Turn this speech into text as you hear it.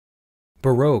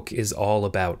Baroque is all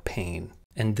about pain,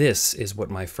 and this is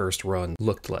what my first run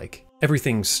looked like.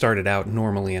 Everything started out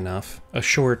normally enough. A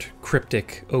short,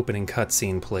 cryptic opening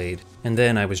cutscene played, and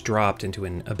then I was dropped into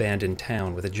an abandoned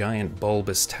town with a giant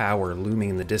bulbous tower looming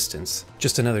in the distance.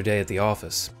 Just another day at the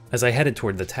office. As I headed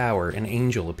toward the tower, an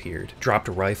angel appeared, dropped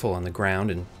a rifle on the ground,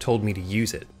 and told me to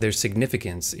use it. "There's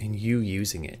significance in you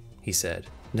using it," he said.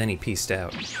 Then he peaced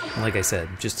out. Like I said,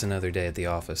 just another day at the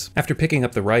office. After picking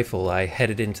up the rifle, I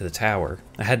headed into the tower.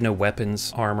 I had no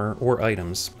weapons, armor, or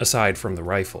items, aside from the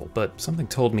rifle, but something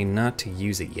told me not to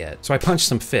use it yet. So I punched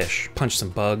some fish, punched some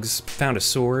bugs, found a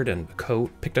sword and a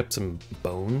coat, picked up some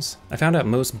bones. I found out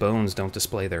most bones don't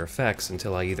display their effects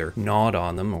until I either gnawed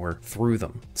on them or threw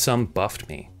them. Some buffed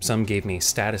me, some gave me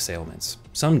status ailments,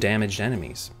 some damaged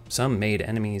enemies. Some made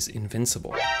enemies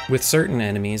invincible. With certain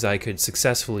enemies, I could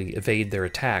successfully evade their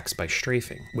attacks by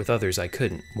strafing. With others, I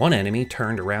couldn't. One enemy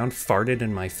turned around, farted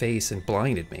in my face, and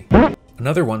blinded me.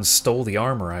 Another one stole the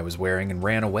armor I was wearing and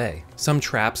ran away. Some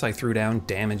traps I threw down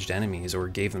damaged enemies or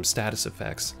gave them status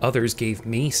effects. Others gave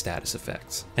me status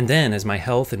effects. And then, as my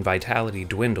health and vitality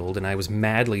dwindled and I was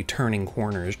madly turning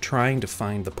corners trying to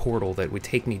find the portal that would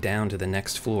take me down to the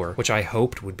next floor, which I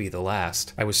hoped would be the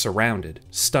last, I was surrounded,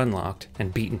 stun-locked,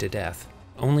 and beaten to death,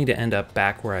 only to end up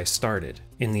back where I started,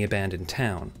 in the abandoned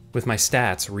town, with my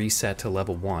stats reset to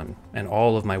level 1, and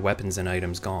all of my weapons and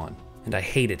items gone. And I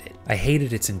hated it. I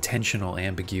hated its intentional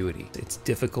ambiguity, its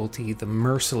difficulty, the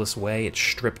merciless way it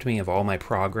stripped me of all my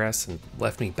progress and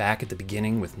left me back at the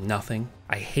beginning with nothing.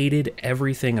 I hated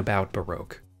everything about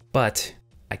Baroque, but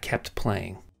I kept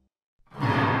playing.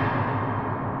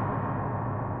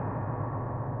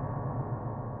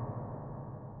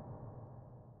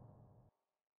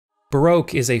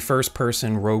 Baroque is a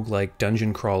first-person roguelike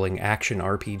dungeon-crawling action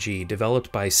RPG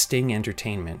developed by Sting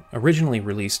Entertainment, originally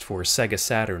released for Sega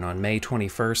Saturn on May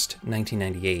 21st,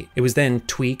 1998. It was then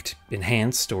tweaked,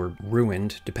 enhanced, or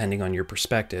ruined, depending on your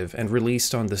perspective, and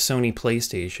released on the Sony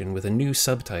PlayStation with a new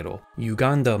subtitle,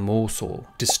 Uganda Mosul,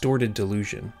 Distorted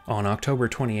Delusion, on October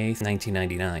 28th,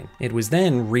 1999. It was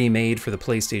then remade for the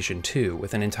PlayStation 2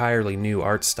 with an entirely new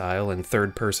art style and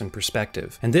third-person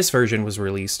perspective, and this version was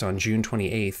released on June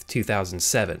 28th,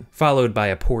 2007, followed by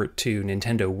a port to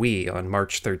Nintendo Wii on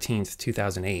March 13th,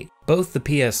 2008. Both the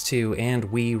PS2 and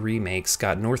Wii remakes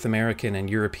got North American and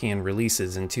European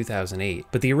releases in 2008,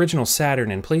 but the original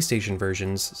Saturn and PlayStation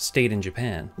versions stayed in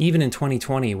Japan. Even in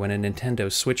 2020, when a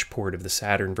Nintendo Switch port of the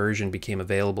Saturn version became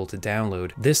available to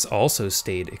download, this also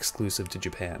stayed exclusive to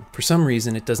Japan. For some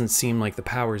reason, it doesn't seem like the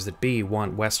powers that be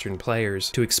want Western players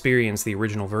to experience the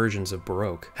original versions of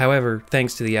Baroque. However,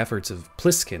 thanks to the efforts of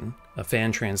Pliskin, a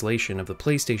fan translation of the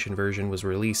PlayStation version was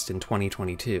released in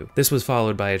 2022. This was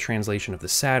followed by a translation of the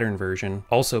Saturn version,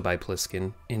 also by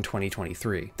Pliskin, in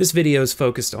 2023. This video is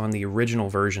focused on the original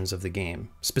versions of the game,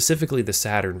 specifically the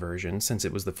Saturn version, since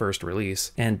it was the first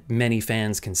release, and many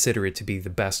fans consider it to be the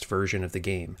best version of the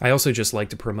game. I also just like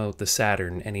to promote the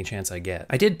Saturn any chance I get.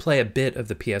 I did play a bit of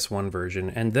the PS1 version,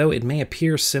 and though it may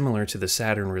appear similar to the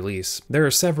Saturn release, there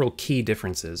are several key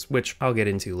differences, which I'll get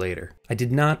into later. I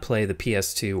did not play the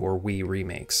PS2 or Wii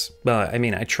remakes. Well, I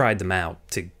mean, I tried them out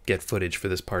to get footage for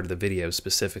this part of the video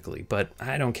specifically, but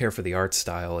I don't care for the art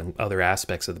style and other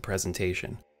aspects of the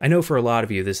presentation. I know for a lot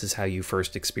of you this is how you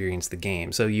first experienced the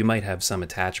game, so you might have some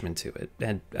attachment to it,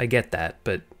 and I get that,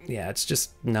 but yeah, it's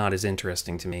just not as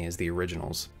interesting to me as the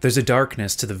originals. There's a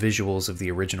darkness to the visuals of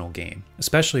the original game,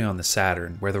 especially on the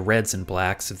Saturn, where the reds and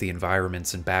blacks of the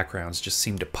environments and backgrounds just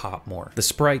seem to pop more. The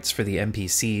sprites for the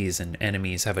NPCs and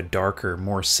enemies have a darker,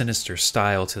 more sinister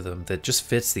style to them that just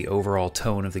fits the overall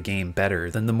tone of the game better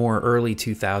than the more early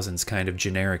 2000s kind of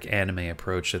generic anime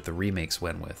approach that the remakes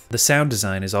went with. The sound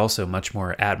design is also much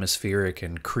more atmospheric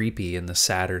and creepy in the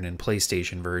Saturn and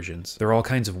PlayStation versions. There are all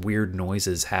kinds of weird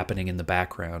noises happening in the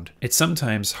background. It's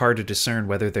sometimes hard to discern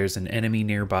whether there's an enemy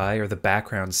nearby or the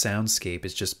background soundscape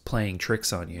is just playing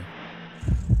tricks on you.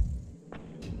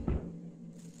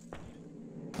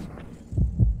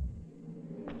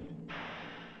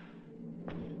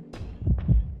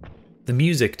 The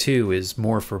music, too, is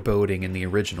more foreboding in the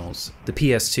originals. The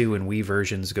PS2 and Wii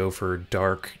versions go for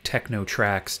dark, techno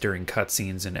tracks during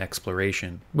cutscenes and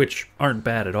exploration, which aren't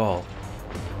bad at all.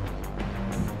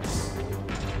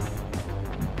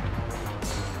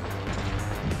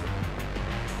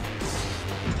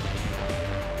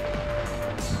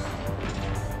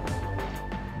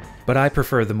 But I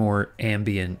prefer the more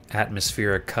ambient,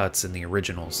 atmospheric cuts in the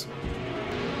originals.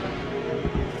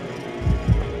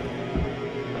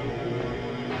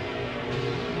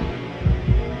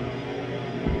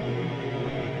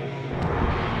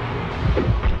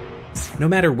 No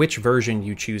matter which version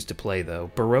you choose to play though,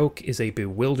 Baroque is a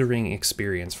bewildering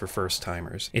experience for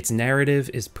first-timers. Its narrative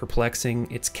is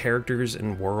perplexing, its characters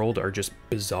and world are just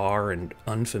bizarre and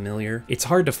unfamiliar. It's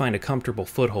hard to find a comfortable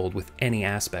foothold with any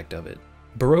aspect of it.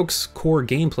 Baroque's core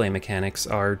gameplay mechanics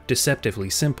are deceptively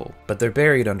simple, but they're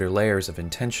buried under layers of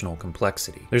intentional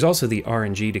complexity. There's also the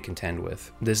RNG to contend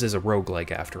with. This is a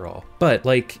roguelike after all. But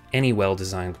like any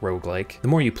well-designed roguelike, the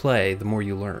more you play, the more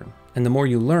you learn. And the more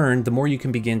you learn, the more you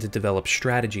can begin to develop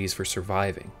strategies for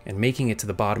surviving, and making it to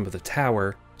the bottom of the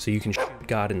tower so you can shoot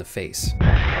God in the face.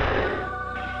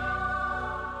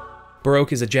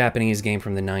 Baroque is a Japanese game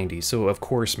from the 90s, so of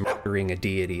course murdering a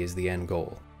deity is the end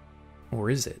goal. Or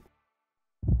is it?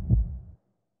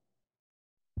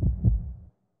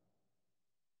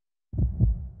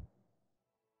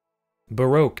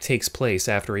 Baroque takes place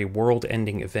after a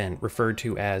world-ending event referred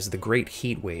to as the Great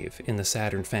Heat Wave in the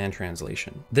Saturn fan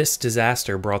translation. This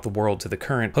disaster brought the world to the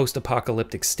current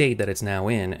post-apocalyptic state that it's now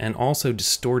in, and also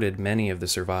distorted many of the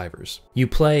survivors. You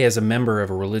play as a member of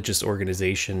a religious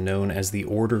organization known as the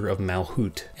Order of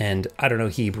Malhut, and I don't know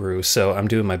Hebrew, so I'm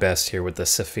doing my best here with the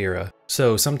Sephira.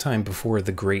 So sometime before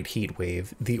the Great Heat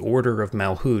Wave, the Order of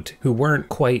Malhut, who weren't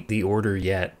quite the Order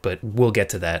yet, but we'll get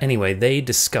to that. Anyway, they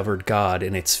discovered God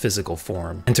in its physical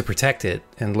form, and to protect it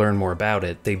and learn more about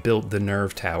it, they built the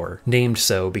Nerve Tower, named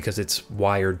so because it's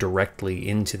wired directly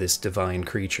into this divine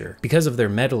creature. Because of their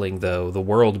meddling though, the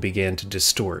world began to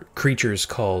distort. Creatures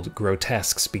called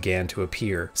grotesques began to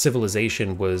appear.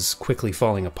 Civilization was quickly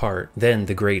falling apart. Then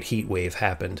the Great Heat Wave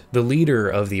happened. The leader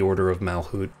of the Order of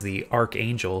Malhut, the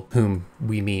Archangel, whom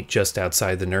we meet just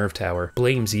outside the Nerve Tower,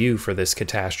 blames you for this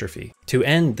catastrophe. To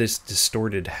end this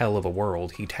distorted hell of a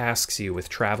world, he tasks you with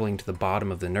traveling to the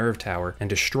bottom of the Nerve Tower and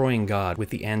destroying God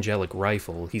with the angelic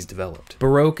rifle he's developed.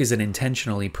 Baroque is an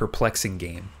intentionally perplexing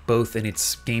game, both in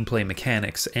its gameplay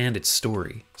mechanics and its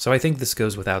story. So I think this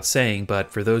goes without saying, but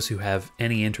for those who have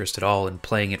any interest at all in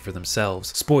playing it for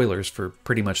themselves, spoilers for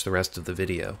pretty much the rest of the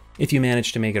video. If you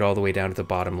manage to make it all the way down to the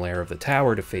bottom layer of the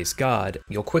tower to face God,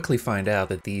 you'll quickly find out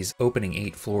that these opening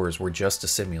 8 floors were just a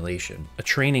simulation, a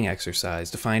training exercise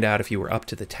to find out if you were up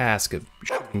to the task of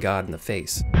shooting God in the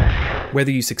face. Whether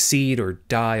you succeed or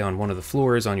die on one of the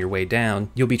floors on your way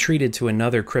down, you'll be treated to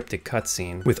another cryptic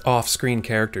cutscene with off-screen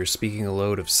characters speaking a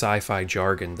load of sci-fi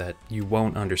jargon that you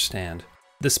won't understand.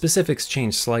 The specifics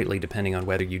change slightly depending on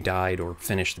whether you died or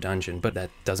finished the dungeon, but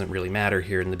that doesn't really matter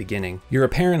here in the beginning. You're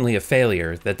apparently a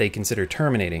failure that they consider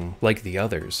terminating, like the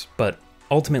others, but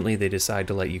ultimately they decide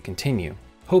to let you continue,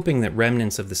 hoping that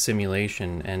remnants of the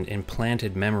simulation and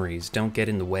implanted memories don't get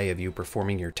in the way of you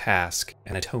performing your task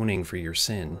and atoning for your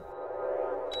sin.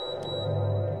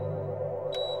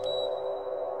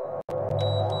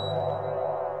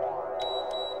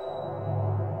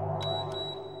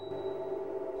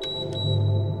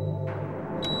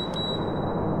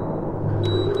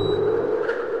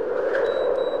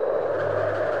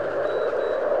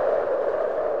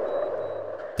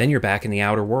 Then you're back in the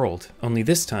outer world, only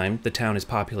this time the town is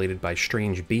populated by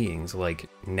strange beings like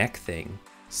Neck Thing,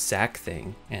 Sack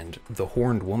Thing, and the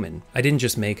Horned Woman. I didn't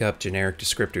just make up generic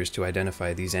descriptors to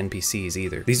identify these NPCs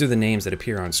either. These are the names that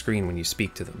appear on screen when you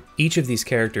speak to them. Each of these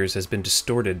characters has been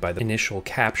distorted by the initial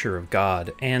capture of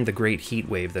God and the great heat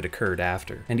wave that occurred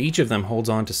after, and each of them holds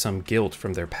on to some guilt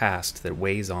from their past that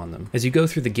weighs on them. As you go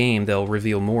through the game, they'll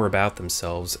reveal more about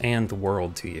themselves and the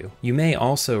world to you. You may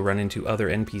also run into other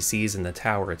NPCs in the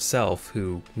tower itself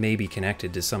who may be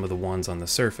connected to some of the ones on the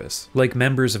surface, like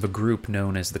members of a group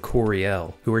known as the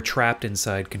Coriel, who are trapped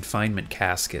inside confinement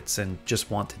caskets and just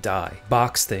want to die.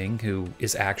 Box Thing, who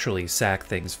is actually Sack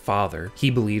Thing's father, he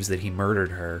believes that he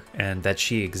murdered her and that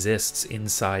she exists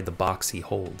inside the box he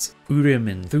holds. Urim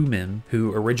and Thummim,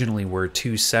 who originally were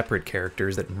two separate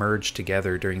characters that merged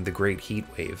together during the Great Heat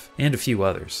Wave, and a few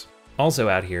others. Also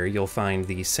out here, you'll find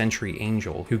the Sentry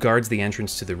Angel, who guards the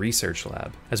entrance to the research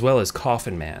lab, as well as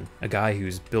Coffin Man, a guy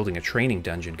who's building a training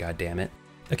dungeon, goddammit.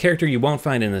 A character you won't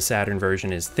find in the Saturn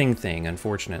version is Thing,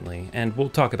 unfortunately, and we'll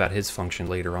talk about his function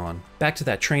later on. Back to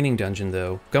that training dungeon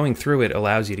though, going through it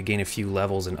allows you to gain a few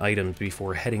levels and items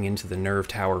before heading into the Nerve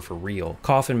Tower for real.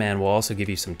 Coffin Man will also give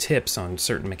you some tips on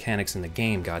certain mechanics in the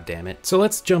game, goddammit. So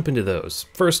let's jump into those.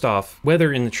 First off,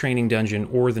 whether in the training dungeon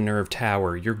or the Nerve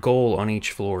Tower, your goal on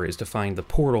each floor is to find the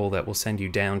portal that will send you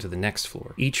down to the next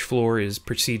floor. Each floor is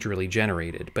procedurally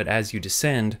generated, but as you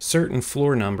descend, certain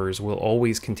floor numbers will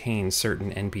always contain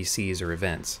certain NPCs or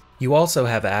events. You also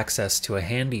have access to a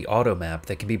handy auto map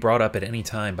that can be brought up at any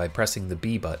time by pressing the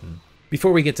B button.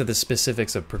 Before we get to the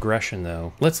specifics of progression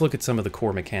though, let's look at some of the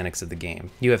core mechanics of the game.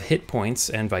 You have hit points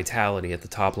and vitality at the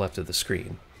top left of the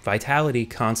screen. Vitality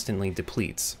constantly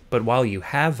depletes, but while you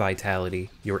have vitality,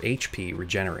 your HP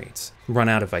regenerates. Run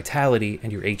out of vitality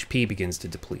and your HP begins to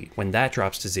deplete. When that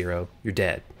drops to 0, you're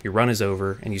dead. Your run is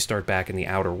over and you start back in the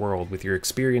outer world with your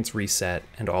experience reset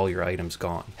and all your items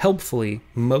gone. Helpfully,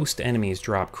 most enemies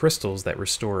drop crystals that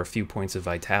restore a few points of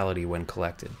vitality when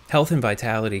collected. Health and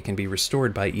vitality can be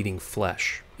restored by eating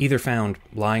flesh, either found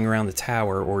lying around the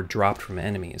tower or dropped from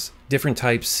enemies. Different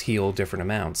types heal different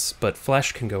amounts, but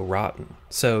flesh can go rotten,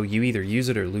 so you either use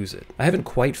it or lose it. I haven't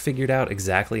quite figured out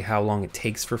exactly how long it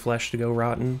takes for flesh to go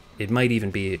rotten. It might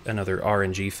even be another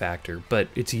RNG factor, but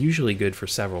it's usually good for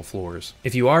several floors.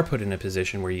 If you are put in a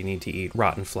position where you need to eat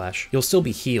rotten flesh, you'll still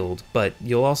be healed, but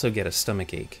you'll also get a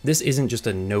stomachache. This isn't just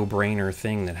a no-brainer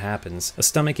thing that happens. A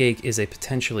stomachache is a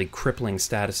potentially crippling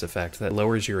status effect that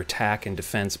lowers your attack and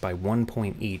defense by 1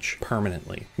 point each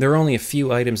permanently. There are only a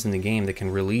few items in the game that can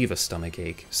relieve a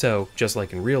stomachache, so just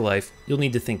like in real life, you'll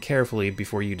need to think carefully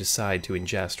before you decide to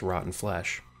ingest rotten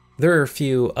flesh. There are a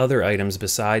few other items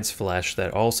besides flesh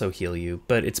that also heal you,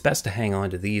 but it's best to hang on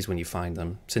to these when you find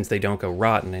them, since they don't go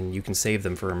rotten and you can save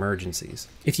them for emergencies.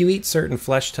 If you eat certain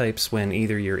flesh types when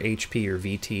either your HP or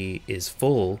VT is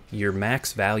full, your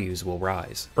max values will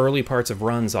rise. Early parts of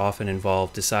runs often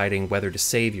involve deciding whether to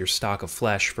save your stock of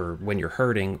flesh for when you're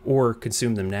hurting or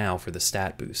consume them now for the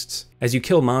stat boosts. As you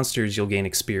kill monsters, you'll gain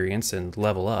experience and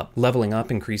level up. Leveling up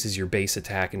increases your base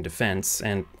attack and defense,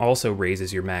 and also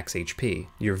raises your max HP.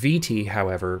 Your VT,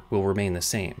 however, will remain the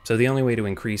same, so the only way to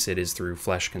increase it is through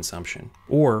flesh consumption,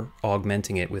 or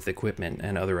augmenting it with equipment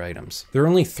and other items. There are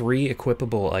only 3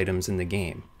 equipable items in the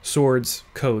game: swords,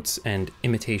 coats, and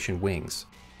imitation wings.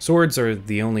 Swords are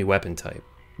the only weapon type.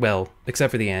 Well,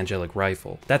 except for the angelic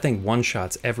rifle. That thing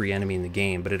one-shots every enemy in the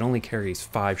game, but it only carries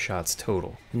 5 shots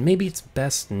total. And maybe it's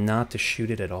best not to shoot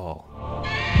it at all.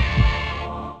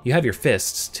 You have your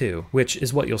fists, too, which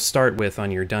is what you'll start with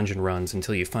on your dungeon runs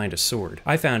until you find a sword.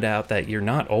 I found out that you're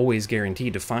not always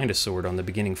guaranteed to find a sword on the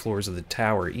beginning floors of the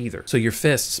tower either, so your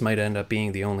fists might end up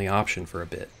being the only option for a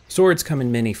bit. Swords come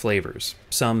in many flavors.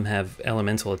 Some have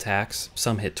elemental attacks,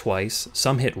 some hit twice,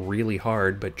 some hit really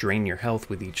hard but drain your health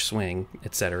with each swing,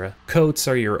 etc. Coats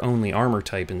are your only armor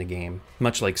type in the game.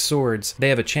 Much like swords, they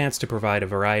have a chance to provide a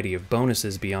variety of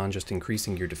bonuses beyond just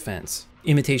increasing your defense.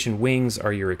 Imitation wings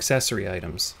are your accessory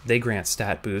items. They grant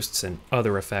stat boosts and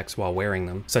other effects while wearing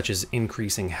them, such as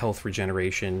increasing health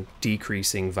regeneration,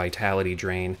 decreasing vitality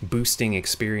drain, boosting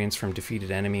experience from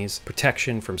defeated enemies,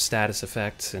 protection from status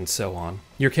effects, and so on.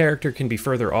 Your character can be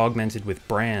further augmented with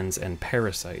brands and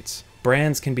parasites.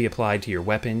 Brands can be applied to your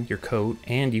weapon, your coat,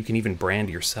 and you can even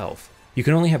brand yourself. You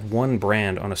can only have 1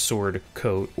 brand on a sword,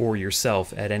 coat, or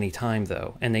yourself at any time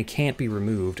though, and they can't be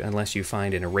removed unless you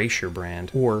find an erasure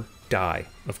brand, or die,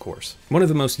 of course. One of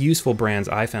the most useful brands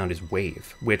I found is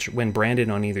Wave, which, when branded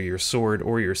on either your sword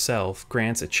or yourself,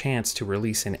 grants a chance to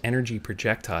release an energy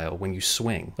projectile when you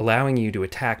swing, allowing you to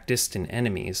attack distant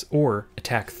enemies, or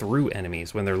attack through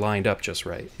enemies when they're lined up just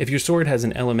right. If your sword has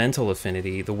an elemental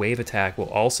affinity, the Wave attack will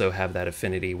also have that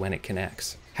affinity when it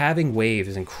connects. Having Wave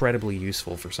is incredibly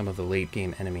useful for some of the late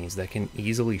game enemies that can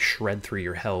easily shred through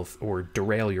your health or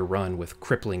derail your run with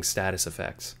crippling status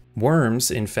effects.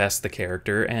 Worms infest the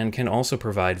character and can also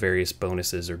provide various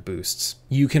bonuses or boosts.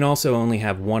 You can also only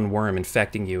have 1 worm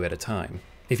infecting you at a time.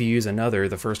 If you use another,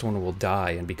 the first one will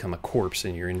die and become a corpse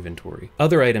in your inventory.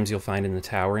 Other items you'll find in the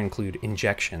tower include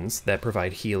injections that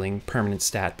provide healing, permanent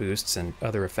stat boosts, and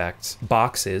other effects.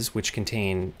 Boxes, which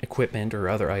contain equipment or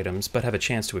other items, but have a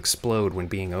chance to explode when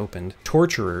being opened.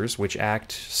 Torturers, which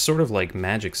act sort of like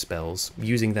magic spells.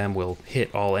 Using them will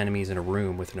hit all enemies in a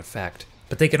room with an effect.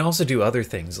 But they can also do other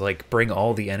things, like bring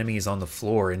all the enemies on the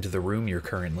floor into the room you're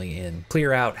currently in,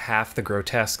 clear out half the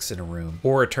grotesques in a room,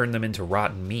 or turn them into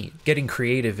rotten meat. Getting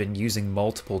creative and using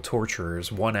multiple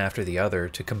torturers, one after the other,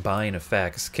 to combine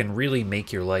effects can really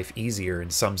make your life easier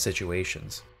in some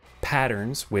situations.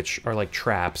 Patterns, which are like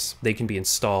traps, they can be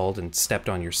installed and stepped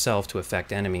on yourself to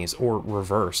affect enemies, or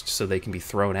reversed so they can be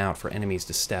thrown out for enemies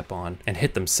to step on and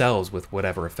hit themselves with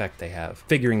whatever effect they have.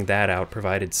 Figuring that out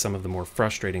provided some of the more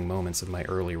frustrating moments of my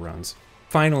early runs.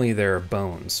 Finally, there are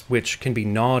bones, which can be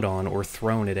gnawed on or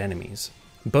thrown at enemies.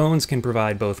 Bones can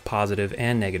provide both positive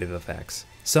and negative effects.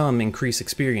 Some increase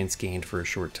experience gained for a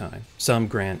short time. Some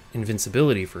grant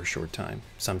invincibility for a short time.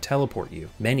 Some teleport you.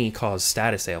 Many cause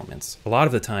status ailments. A lot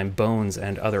of the time, bones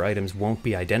and other items won't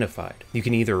be identified. You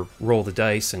can either roll the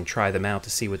dice and try them out to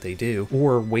see what they do,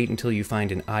 or wait until you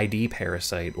find an ID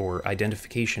parasite or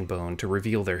identification bone to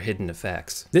reveal their hidden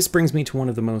effects. This brings me to one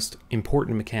of the most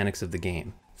important mechanics of the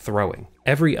game: throwing.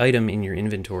 Every item in your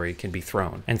inventory can be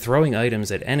thrown, and throwing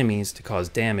items at enemies to cause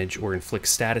damage or inflict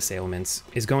status ailments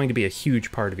is going to be a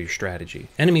huge part of your strategy.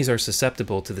 Enemies are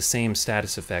susceptible to the same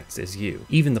status effects as you,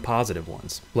 even the positive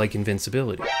ones, like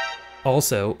invincibility.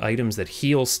 Also, items that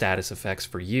heal status effects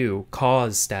for you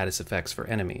cause status effects for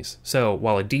enemies. So,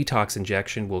 while a detox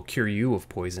injection will cure you of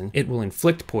poison, it will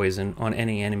inflict poison on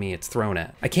any enemy it's thrown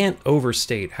at. I can't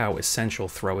overstate how essential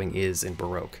throwing is in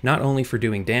Baroque, not only for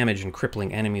doing damage and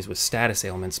crippling enemies with status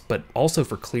ailments, but also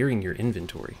for clearing your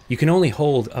inventory. You can only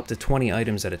hold up to 20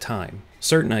 items at a time.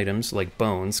 Certain items, like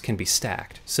bones, can be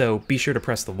stacked, so be sure to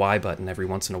press the Y button every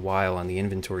once in a while on the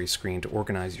inventory screen to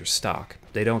organize your stock.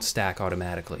 They don't stack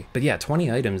automatically. But yeah,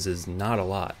 20 items is not a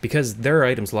lot, because there are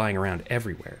items lying around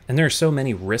everywhere. And there are so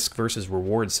many risk versus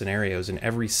reward scenarios in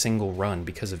every single run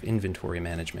because of inventory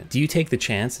management. Do you take the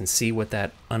chance and see what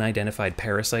that unidentified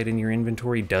parasite in your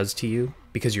inventory does to you?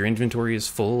 Because your inventory is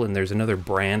full and there's another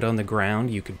brand on the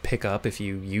ground you could pick up if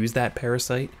you use that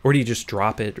parasite? Or do you just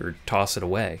drop it or toss it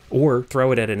away? Or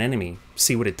throw it at an enemy,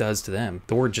 see what it does to them?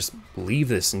 Or just leave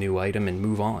this new item and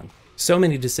move on? So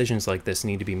many decisions like this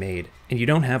need to be made, and you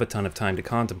don't have a ton of time to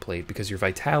contemplate because your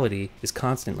vitality is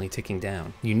constantly ticking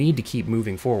down. You need to keep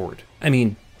moving forward. I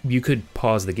mean, you could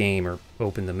pause the game or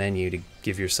open the menu to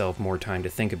give yourself more time to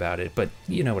think about it, but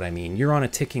you know what I mean. You're on a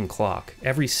ticking clock.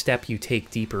 Every step you take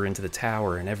deeper into the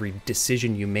tower and every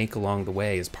decision you make along the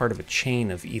way is part of a chain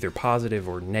of either positive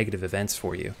or negative events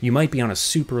for you. You might be on a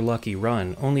super lucky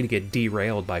run only to get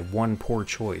derailed by one poor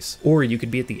choice, or you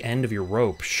could be at the end of your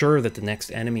rope, sure that the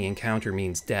next enemy encounter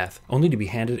means death, only to be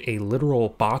handed a literal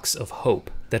box of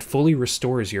hope that fully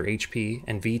restores your HP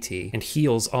and VT and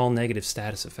heals all negative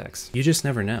status effects. You just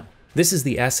never know. This is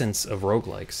the essence of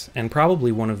roguelikes, and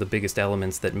probably one of the biggest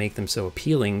elements that make them so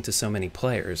appealing to so many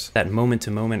players. That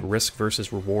moment-to-moment risk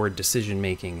versus reward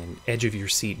decision-making and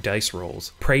edge-of-your-seat dice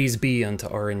rolls. Praise be unto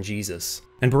RNGesus.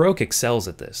 And Baroque excels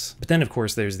at this. But then of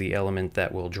course there's the element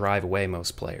that will drive away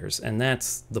most players, and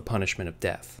that's the punishment of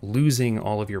death. Losing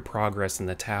all of your progress in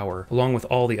the tower, along with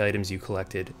all the items you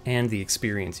collected, and the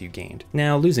experience you gained.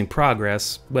 Now, losing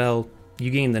progress, well, you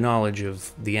gain the knowledge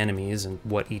of the enemies and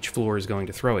what each floor is going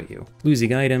to throw at you.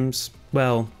 Losing items,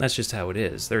 well, that's just how it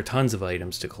is. There are tons of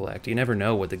items to collect. You never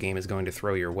know what the game is going to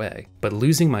throw your way. But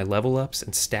losing my level ups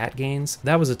and stat gains,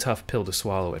 that was a tough pill to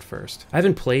swallow at first. I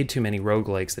haven't played too many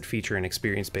roguelikes that feature an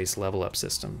experience-based level up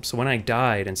system, so when I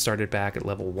died and started back at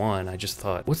level 1, I just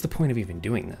thought, what's the point of even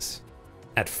doing this?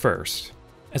 At first.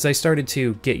 As I started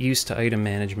to get used to item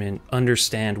management,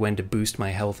 understand when to boost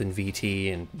my health and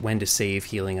VT and when to save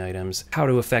healing items, how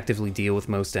to effectively deal with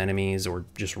most enemies or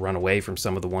just run away from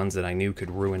some of the ones that I knew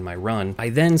could ruin my run, I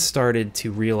then started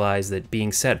to realize that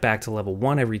being set back to level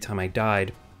 1 every time I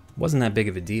died wasn't that big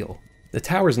of a deal. The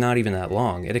tower's not even that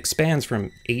long. It expands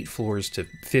from 8 floors to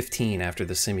 15 after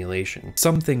the simulation.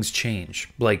 Some things change,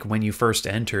 like when you first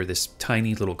enter, this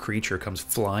tiny little creature comes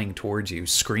flying towards you,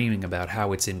 screaming about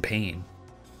how it's in pain.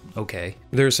 Okay.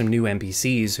 There are some new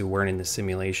NPCs who weren't in the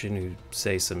simulation who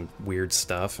say some weird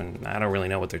stuff, and I don't really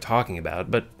know what they're talking about,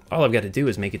 but all I've got to do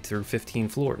is make it through 15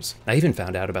 floors. I even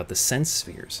found out about the sense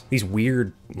spheres. These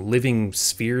weird living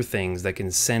sphere things that can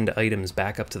send items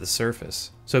back up to the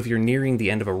surface. So if you're nearing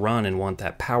the end of a run and want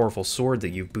that powerful sword that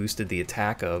you've boosted the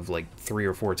attack of like 3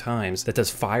 or 4 times that does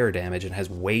fire damage and has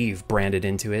wave branded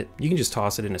into it, you can just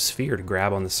toss it in a sphere to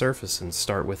grab on the surface and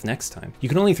start with next time. You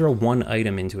can only throw one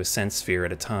item into a sense sphere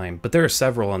at a time, but there are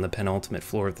several on the penultimate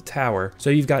floor of the tower, so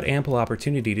you've got ample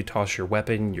opportunity to toss your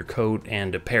weapon, your coat,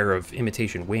 and a pair of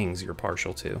imitation wings you're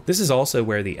partial to. This is also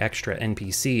where the extra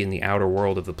NPC in the outer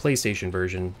world of the PlayStation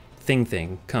version,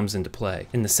 Thing comes into play.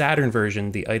 In the Saturn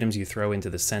version, the items you throw into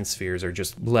the sense spheres are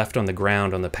just left on the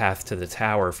ground on the path to the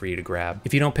tower for you to grab.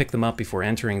 If you don't pick them up before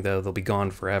entering though, they'll be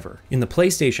gone forever. In the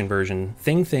PlayStation version,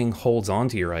 Thing holds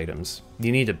onto your items.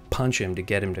 You need to punch him to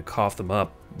get him to cough them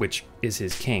up, which is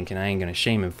his kink, and I ain't gonna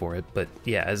shame him for it, but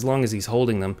yeah, as long as he's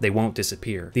holding them, they won't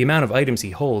disappear. The amount of items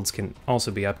he holds can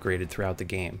also be upgraded throughout the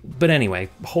game. But anyway,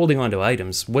 holding onto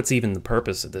items, what's even the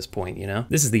purpose at this point, you know?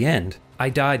 This is the end. I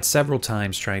died several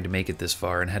times trying to make it this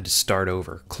far and had to start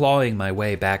over, clawing my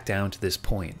way back down to this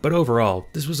point. But overall,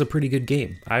 this was a pretty good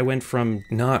game. I went from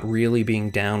not really being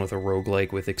down with a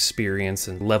roguelike with experience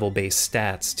and level-based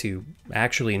stats to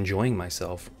actually enjoying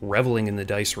myself, reveling in the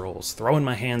dice rolls, throwing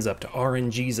my hands up to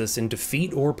RNGesus in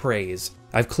defeat or praise.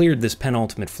 I've cleared this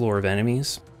penultimate floor of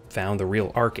enemies, found the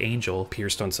real Archangel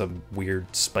pierced on some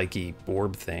weird spiky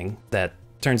orb thing that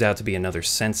Turns out to be another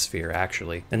sense sphere,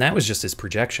 actually. And that was just his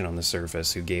projection on the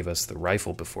surface who gave us the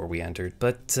rifle before we entered.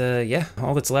 But yeah,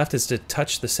 all that's left is to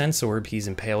touch the sense orb he's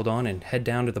impaled on and head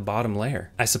down to the bottom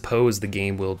layer. I suppose the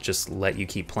game will just let you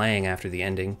keep playing after the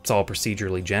ending. It's all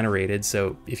procedurally generated,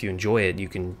 so if you enjoy it, you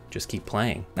can just keep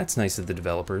playing. That's nice of the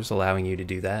developers, allowing you to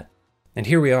do that. And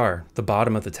here we are, the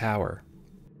bottom of the tower.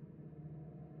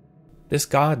 This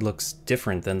god looks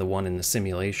different than the one in the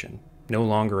simulation. No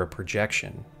longer a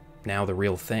projection. Now the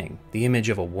real thing. The image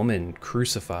of a woman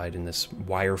crucified in this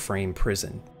wireframe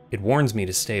prison. It warns me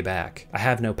to stay back. I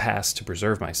have no past to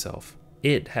preserve myself.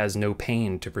 It has no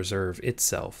pain to preserve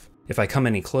itself. If I come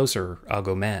any closer, I'll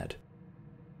go mad.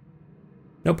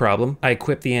 No problem. I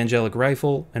equip the angelic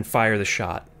rifle and fire the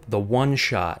shot. The one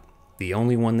shot. The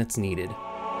only one that's needed.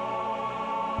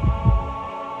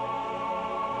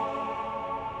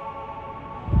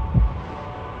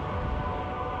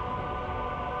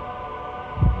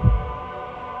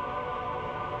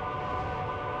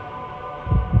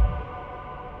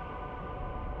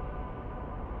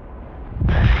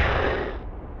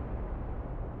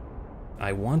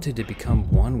 I wanted to become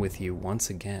one with you once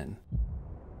again.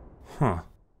 Huh.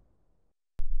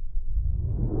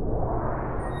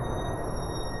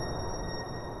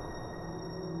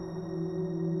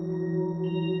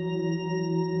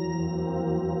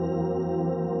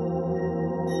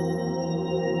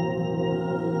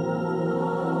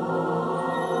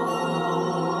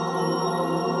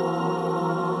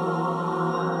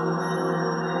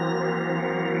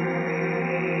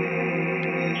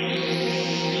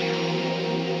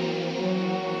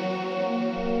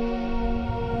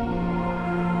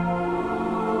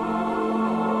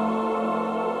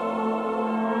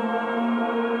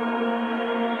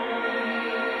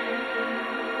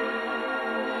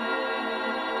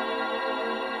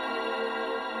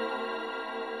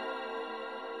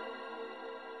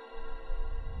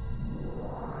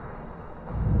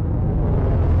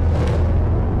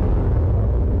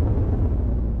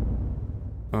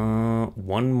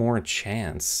 One more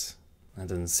chance. That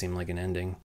doesn't seem like an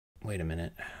ending. Wait a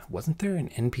minute. Wasn't there an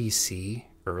NPC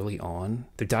early on?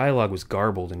 The dialogue was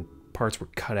garbled and parts were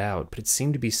cut out, but it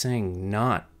seemed to be saying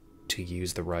not to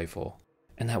use the rifle.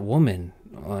 And that woman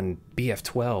on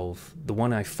BF12, the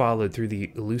one I followed through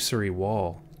the illusory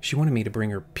wall, she wanted me to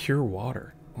bring her pure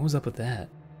water. What was up with that?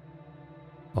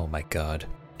 Oh my god.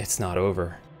 It's not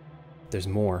over. There's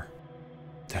more.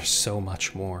 There's so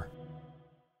much more.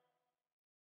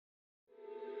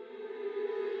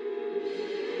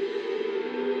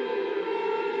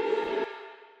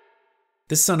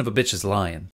 This son of a bitch is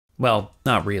lying. Well,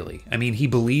 not really. I mean, he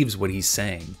believes what he's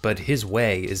saying, but his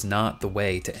way is not the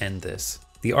way to end this.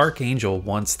 The Archangel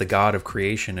wants the god of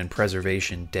creation and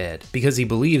preservation dead, because he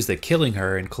believes that killing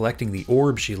her and collecting the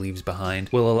orb she leaves behind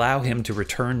will allow him to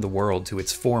return the world to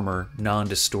its former,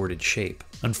 non-distorted shape.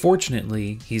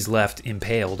 Unfortunately, he's left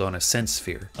impaled on a sense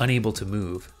sphere, unable to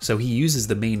move, so he uses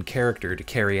the main character to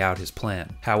carry out his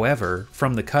plan. However,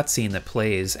 from the cutscene that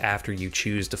plays after you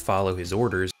choose to follow his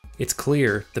orders, it's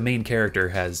clear the main character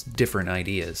has different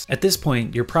ideas. At this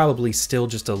point, you're probably still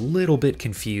just a little bit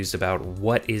confused about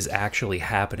what is actually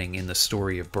happening in the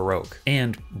story of Baroque,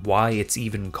 and why it's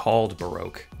even called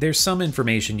Baroque. There's some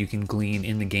information you can glean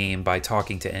in the game by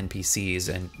talking to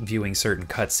NPCs and viewing certain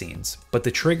cutscenes, but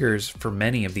the triggers for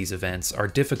many of these events are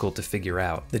difficult to figure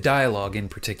out, the dialogue in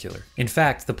particular. In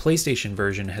fact, the PlayStation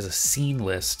version has a scene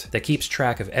list that keeps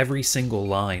track of every single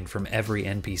line from every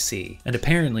NPC, and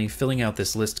apparently filling out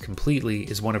this list completely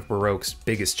is one of Baroque's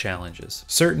biggest challenges.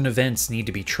 Certain events need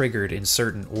to be triggered in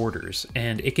certain orders,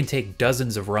 and it can take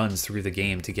dozens of runs through the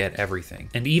game to get everything.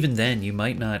 And even then, you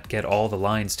might not get all the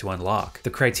lines to unlock. The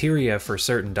criteria for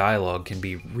certain dialogue can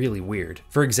be really weird.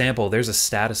 For example, there's a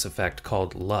status effect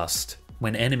called Lust.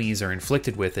 When enemies are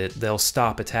inflicted with it, they'll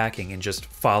stop attacking and just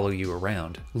follow you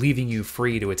around, leaving you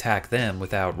free to attack them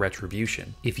without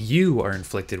retribution. If you are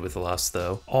inflicted with lust,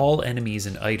 though, all enemies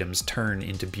and items turn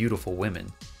into beautiful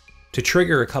women. To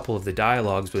trigger a couple of the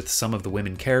dialogues with some of the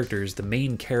women characters, the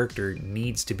main character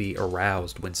needs to be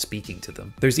aroused when speaking to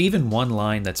them. There's even one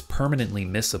line that's permanently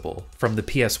missable from the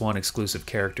PS1 exclusive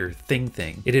character Thing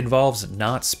Thing. It involves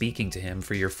not speaking to him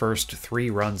for your first 3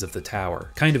 runs of the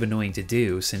tower. Kind of annoying to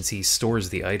do since he stores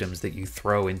the items that you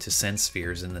throw into sense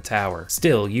spheres in the tower.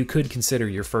 Still, you could consider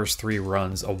your first 3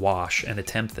 runs a wash and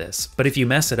attempt this, but if you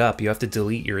mess it up, you have to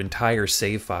delete your entire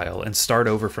save file and start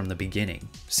over from the beginning,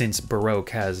 since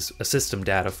Baroque has a system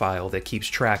data file that keeps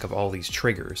track of all these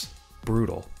triggers.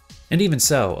 Brutal. And even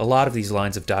so, a lot of these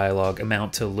lines of dialogue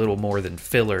amount to little more than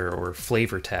filler or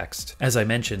flavor text. As I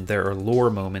mentioned, there are lore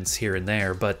moments here and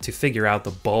there, but to figure out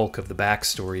the bulk of the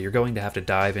backstory, you're going to have to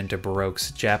dive into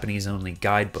Baroque's Japanese-only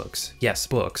guidebooks. Yes,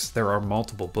 books. There are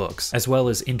multiple books, as well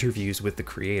as interviews with the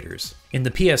creators. In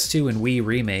the PS2 and Wii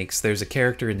remakes, there's a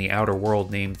character in the outer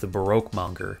world named the Baroque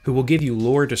Monger, who will give you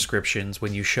lore descriptions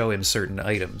when you show him certain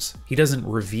items. He doesn't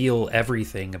reveal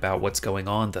everything about what's going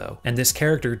on though, and this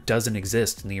character doesn't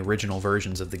exist in the original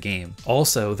versions of the game.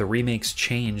 Also, the remakes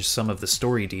change some of the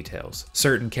story details.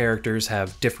 Certain characters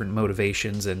have different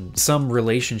motivations, and some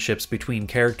relationships between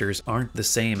characters aren't the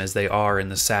same as they are in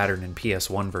the Saturn and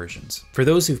PS1 versions. For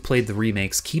those who've played the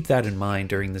remakes, keep that in mind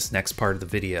during this next part of the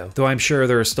video, though I'm sure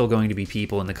there are still going to be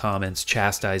people in the comments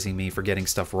chastising me for getting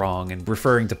stuff wrong and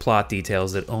referring to plot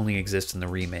details that only exist in the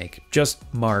remake. Just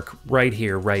mark, right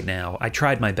here, right now, I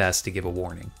tried my best to give a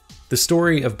warning. The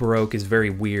story of Baroque is very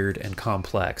weird and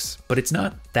complex, but it's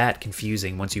not that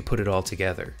confusing once you put it all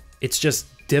together. It's just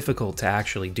difficult to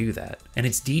actually do that, and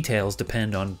its details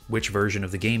depend on which version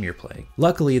of the game you're playing.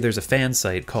 Luckily, there's a fan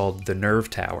site called The Nerve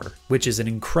Tower, which is an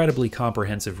incredibly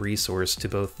comprehensive resource to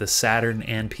both the Saturn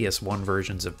and PS1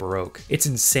 versions of Baroque. It's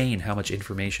insane how much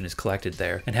information is collected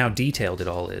there, and how detailed it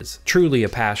all is. Truly a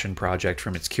passion project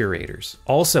from its curators.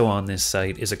 Also on this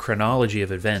site is a chronology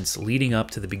of events leading up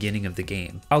to the beginning of the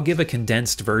game. I'll give a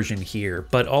condensed version here,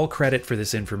 but all credit for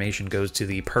this information goes to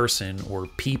the person or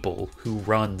people who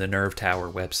run the Nerve Tower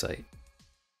website.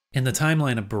 In the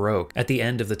timeline of Baroque, at the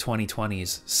end of the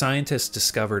 2020s, scientists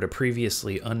discovered a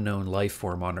previously unknown life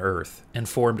form on Earth and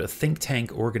formed a think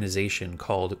tank organization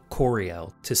called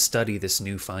Coriel to study this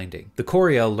new finding. The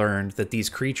Coriel learned that these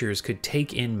creatures could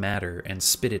take in matter and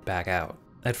spit it back out.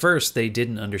 At first, they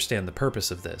didn't understand the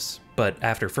purpose of this, but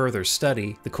after further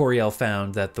study, the Coriel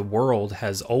found that the world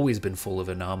has always been full of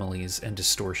anomalies and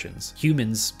distortions.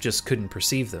 Humans just couldn't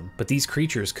perceive them, but these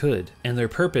creatures could, and their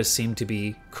purpose seemed to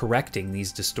be correcting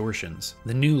these distortions.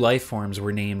 The new life forms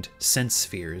were named sense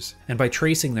spheres, and by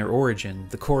tracing their origin,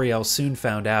 the Coriel soon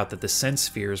found out that the sense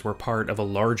spheres were part of a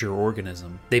larger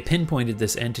organism. They pinpointed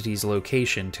this entity's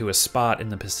location to a spot in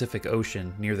the Pacific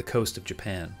Ocean near the coast of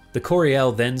Japan. The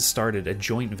Coriel then started a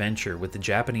joint venture with the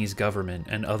Japanese government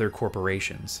and other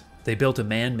corporations. They built a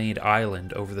man-made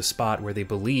island over the spot where they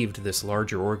believed this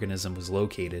larger organism was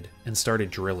located and started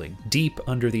drilling. Deep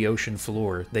under the ocean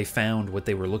floor, they found what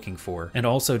they were looking for and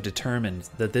also determined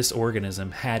that this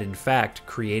organism had in fact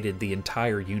created the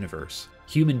entire universe.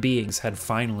 Human beings had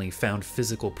finally found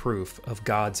physical proof of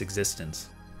God's existence.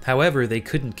 However, they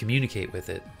couldn't communicate with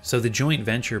it, so the joint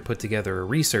venture put together a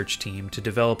research team to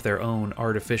develop their own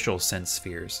artificial sense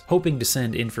spheres, hoping to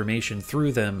send information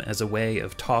through them as a way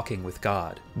of talking with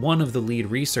God. One of the lead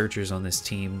researchers on this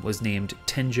team was named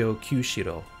Tenjo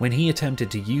Kyushiro. When he attempted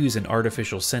to use an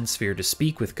artificial sense sphere to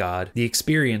speak with God, the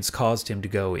experience caused him to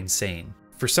go insane.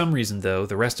 For some reason though,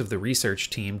 the rest of the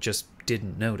research team just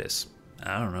didn't notice.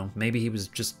 I don't know, maybe he was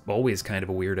just always kind of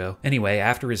a weirdo. Anyway,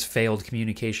 after his failed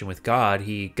communication with God,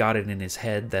 he got it in his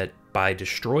head that by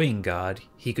destroying God,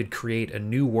 he could create a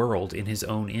new world in his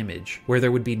own image, where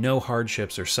there would be no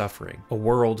hardships or suffering, a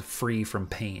world free from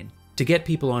pain. To get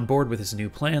people on board with his new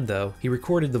plan, though, he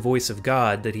recorded the voice of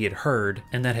God that he had heard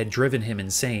and that had driven him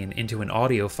insane into an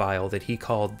audio file that he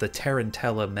called the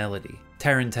Tarantella Melody.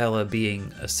 Tarantella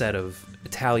being a set of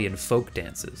Italian folk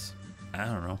dances. I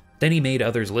don't know. Then he made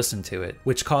others listen to it,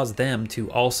 which caused them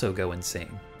to also go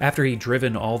insane. After he'd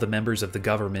driven all the members of the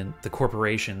government, the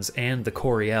corporations, and the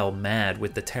Coriel mad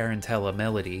with the Tarantella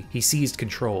Melody, he seized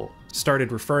control,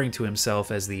 started referring to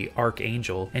himself as the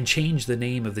Archangel, and changed the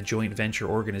name of the joint venture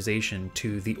organization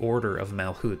to the Order of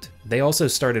Malhut. They also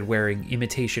started wearing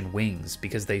imitation wings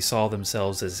because they saw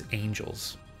themselves as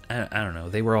angels. I don't know,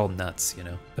 they were all nuts, you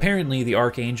know. Apparently, the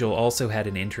Archangel also had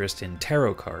an interest in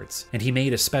tarot cards, and he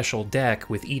made a special deck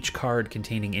with each card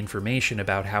containing information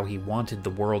about how he wanted the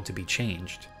world to be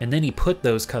changed. And then he put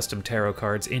those custom tarot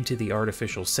cards into the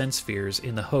artificial sense spheres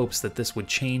in the hopes that this would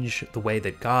change the way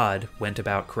that God went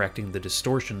about correcting the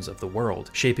distortions of the world,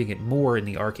 shaping it more in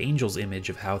the Archangel's image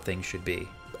of how things should be.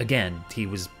 Again, he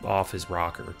was off his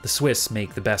rocker. The Swiss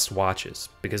make the best watches,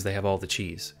 because they have all the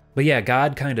cheese. But yeah,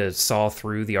 God kinda saw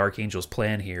through the Archangel's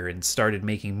plan here and started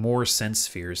making more sense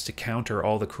spheres to counter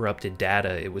all the corrupted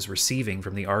data it was receiving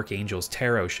from the Archangel's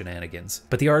tarot shenanigans.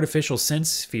 But the artificial sense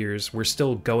spheres were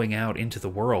still going out into the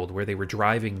world where they were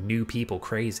driving new people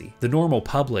crazy. The normal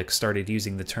public started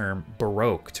using the term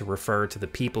Baroque to refer to the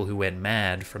people who went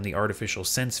mad from the artificial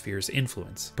sense sphere's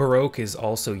influence. Baroque is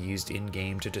also used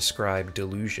in-game to describe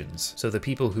delusions, so the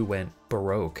people who went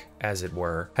Baroque, as it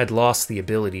were, had lost the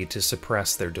ability to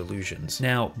suppress their delusions. delusions.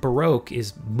 Now, Baroque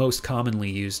is most commonly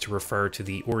used to refer to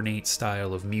the ornate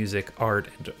style of music, art,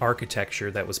 and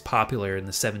architecture that was popular in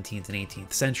the 17th and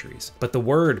 18th centuries. But the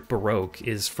word Baroque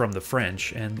is from the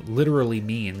French and literally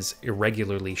means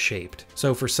irregularly shaped.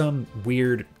 So for some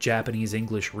weird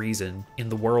Japanese-English reason, in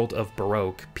the world of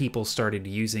Baroque, people started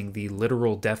using the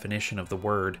literal definition of the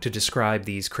word to describe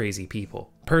these crazy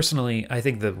people. Personally, I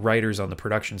think the writers on the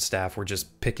production staff were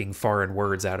just picking foreign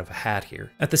words out of a hat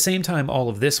here. At the same time all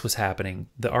of this was happening,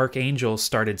 the Archangel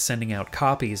started sending out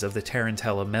copies of the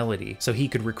Tarantella melody so he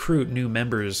could recruit new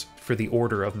members for the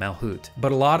Order of Malhut.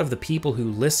 But a lot of the people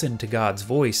who listened to God's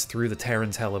voice through the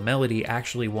Tarantella melody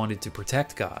actually wanted to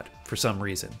protect God for some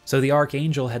reason. So the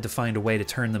Archangel had to find a way to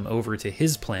turn them over to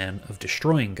his plan of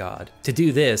destroying God. To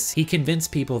do this, he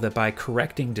convinced people that by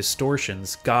correcting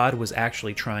distortions, God was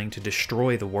actually trying to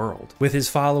destroy the world. With his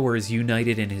followers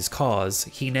united in his cause,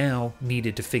 he now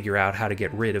needed to figure out how to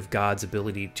get rid of God's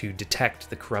ability to detect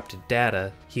the corrupted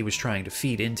data he was trying to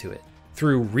feed into it.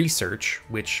 Through research,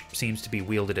 which seems to be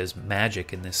wielded as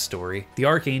magic in this story, the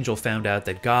Archangel found out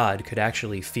that God could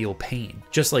actually feel pain.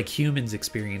 Just like humans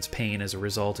experience pain as a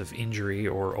result of injury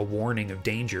or a warning of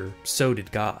danger, so did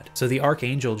God. So the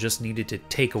Archangel just needed to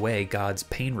take away God's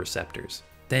pain receptors.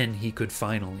 Then he could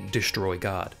finally destroy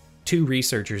God. 2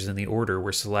 researchers in the Order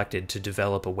were selected to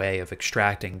develop a way of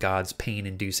extracting God's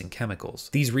pain-inducing chemicals.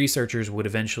 These researchers would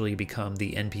eventually become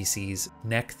the NPC's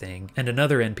Neck Thing, and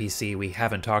another NPC we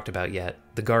haven't talked about yet,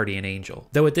 the Guardian Angel.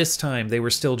 Though at this time, they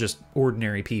were still just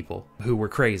ordinary people who were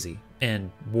crazy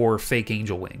and wore fake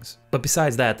angel wings. But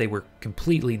besides that, they were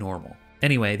completely normal.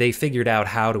 Anyway, they figured out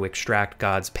how to extract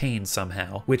God's pain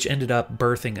somehow, which ended up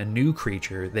birthing a new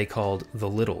creature they called the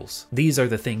Littles. These are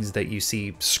the things that you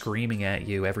see screaming at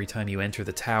you every time you enter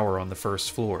the tower on the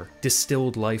first floor,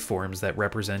 distilled life forms that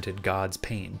represented God's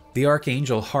pain. The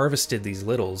Archangel harvested these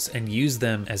Littles and used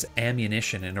them as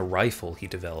ammunition in a rifle he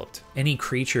developed. Any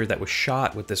creature that was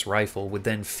shot with this rifle would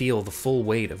then feel the full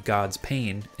weight of God's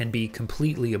pain and be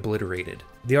completely obliterated.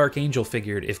 The Archangel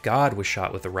figured if God was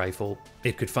shot with a rifle,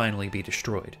 it could finally be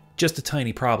destroyed. Just a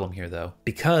tiny problem here though.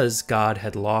 Because God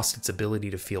had lost its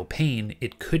ability to feel pain,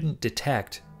 it couldn't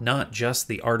detect not just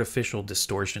the artificial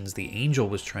distortions the angel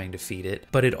was trying to feed it,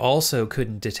 but it also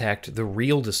couldn't detect the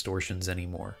real distortions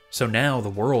anymore. So now the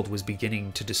world was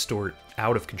beginning to distort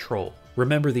out of control.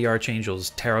 Remember the Archangel's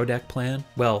tarot deck plan?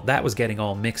 Well, that was getting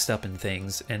all mixed up in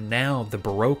things, and now the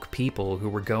Baroque people who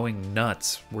were going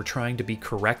nuts were trying to be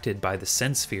corrected by the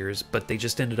sense spheres, but they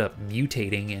just ended up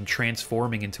mutating and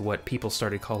transforming into what people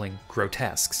started calling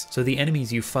grotesques. So the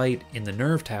enemies you fight in the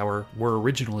Nerve Tower were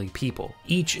originally people.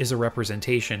 Each is a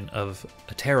representation of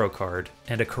a tarot card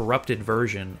and a corrupted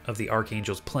version of the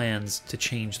Archangel's plans to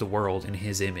change the world in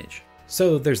his image.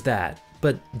 So there's that.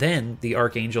 But then the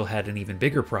Archangel had an even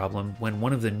bigger problem when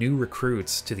one of the new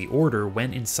recruits to the Order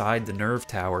went inside the Nerve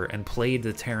Tower and played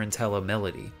the Tarantella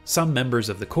melody. Some members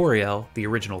of the Coriel, the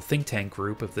original think tank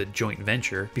group of the joint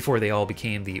venture, before they all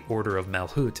became the Order of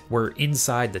Malhut, were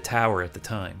inside the tower at the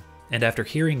time. And after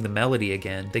hearing the melody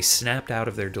again, they snapped out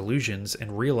of their delusions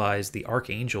and realized the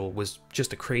Archangel was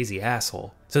just a crazy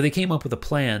asshole. So they came up with a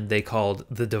plan they called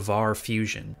the Davar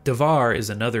Fusion. Davar is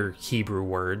another Hebrew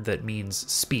word that means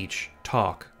speech,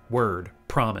 talk, word,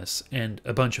 promise, and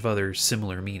a bunch of other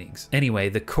similar meanings. Anyway,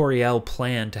 the Coriel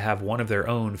planned to have one of their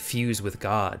own fuse with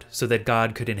God, so that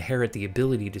God could inherit the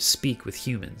ability to speak with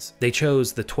humans. They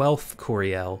chose the 12th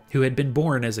Coriel, who had been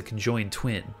born as a conjoined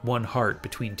twin, one heart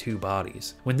between 2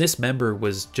 bodies. When this member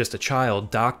was just a child,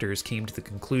 doctors came to the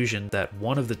conclusion that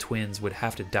one of the twins would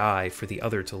have to die for the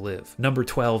other to live. Number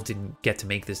 12 didn't get to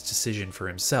make this decision for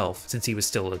himself, since he was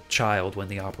still a child when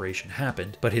the operation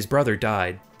happened, but his brother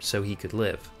died so he could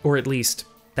live. Or at least,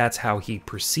 that's how he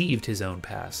perceived his own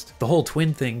past. The whole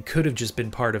twin thing could have just been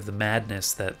part of the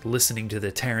madness that listening to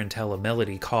the Tarantella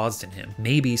melody caused in him,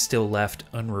 maybe still left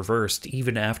unreversed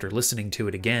even after listening to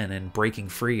it again and breaking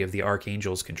free of the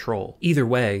Archangel's control. Either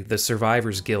way, the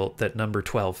survivor's guilt that number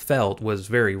 12 felt was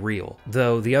very real,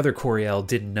 though the other Coriel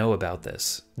didn't know about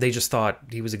this. They just thought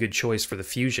he was a good choice for the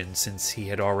fusion since he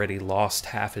had already lost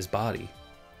half his body.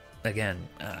 Again,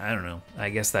 I don't know, I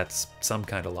guess that's some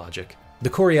kind of logic. The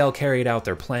Coriel carried out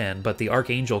their plan, but the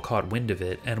Archangel caught wind of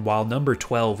it, and while number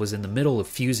 12 was in the middle of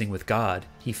fusing with God,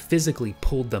 he physically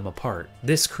pulled them apart.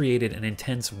 This created an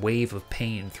intense wave of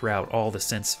pain throughout all the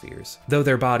sense spheres. Though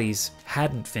their bodies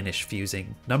hadn't finished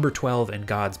fusing, number 12 and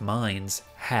God's minds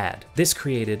had. This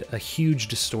created a huge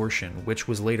distortion, which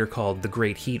was later called the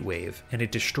Great Heat Wave, and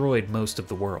it destroyed most of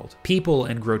the world. People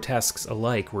and grotesques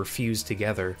alike were fused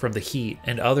together from the heat,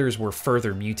 and others were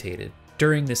further mutated.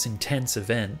 During this intense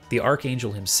event, the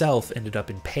Archangel himself ended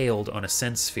up impaled on a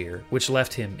sense sphere, which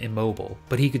left him immobile,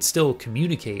 but he could still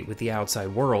communicate with the outside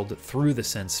world through the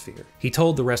sense sphere. He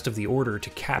told the rest of the Order to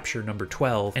capture number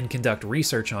 12 and conduct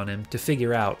research on him to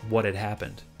figure out what had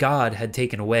happened. God had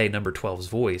taken away number 12's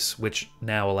voice, which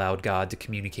now allowed God to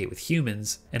communicate with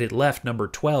humans, and it left number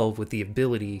 12 with the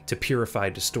ability to purify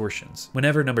distortions.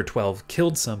 Whenever number 12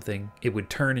 killed something, it would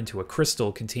turn into a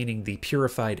crystal containing the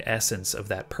purified essence of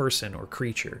that person or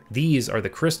creature. These are the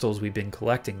crystals we've been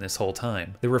collecting this whole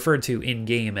time. They're referred to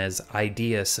in-game as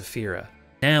Idea Saphira.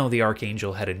 Now the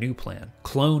Archangel had a new plan.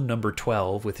 Clone number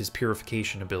 12 with his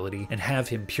purification ability and have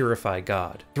him purify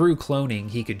God. Through cloning,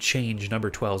 he could change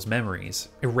number 12's memories,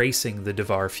 erasing the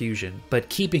Devar fusion, but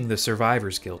keeping the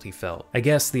survivor's guilt he felt. I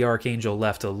guess the Archangel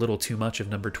left a little too much of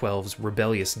number 12's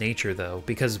rebellious nature though,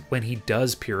 because when he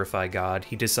does purify God,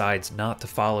 he decides not to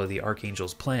follow the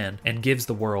Archangel's plan and gives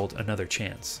the world another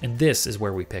chance. And this is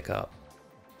where we pick up.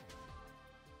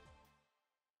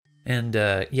 And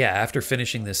yeah, after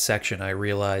finishing this section, I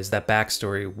realized that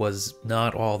backstory was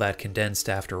not all that condensed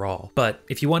after all. But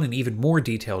if you want an even more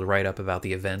detailed write-up about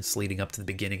the events leading up to the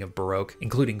beginning of Baroque,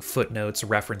 including footnotes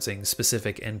referencing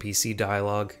specific NPC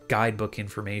dialogue, guidebook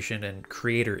information, and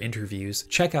creator interviews,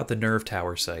 check out the Nerve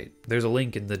Tower site. There's a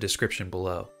link in the description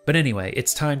below. But anyway,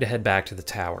 it's time to head back to the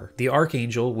tower. The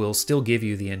Archangel will still give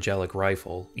you the angelic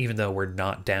rifle, even though we're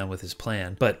not down with his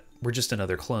plan, but we're just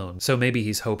another clone, so maybe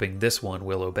he's hoping this one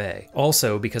will obey.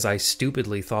 Also, because I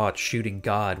stupidly thought shooting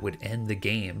God would end the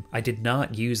game, I did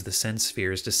not use the sense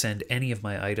spheres to send any of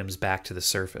my items back to the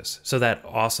surface, so that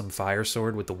awesome fire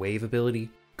sword with the wave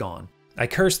ability, gone. I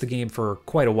cursed the game for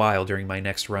quite a while during my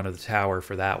next run of the tower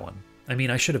for that one. I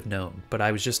mean, I should have known, but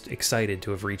I was just excited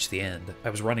to have reached the end. I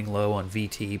was running low on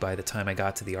VT by the time I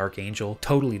got to the Archangel,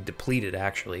 totally depleted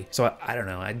actually, so I don't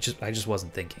know, I just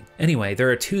wasn't thinking. Anyway, there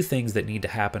are two things that need to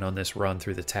happen on this run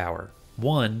through the tower.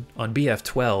 One, on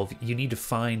BF12, you need to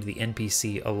find the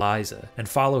NPC Eliza and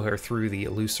follow her through the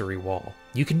illusory wall.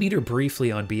 You can meet her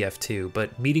briefly on BF2,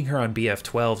 but meeting her on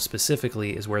BF12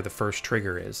 specifically is where the first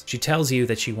trigger is. She tells you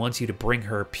that she wants you to bring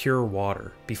her pure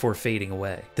water before fading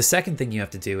away. The second thing you have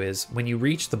to do is, when you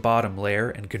reach the bottom layer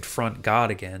and confront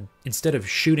God again, instead of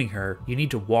shooting her, you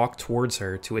need to walk towards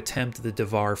her to attempt the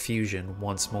Devar fusion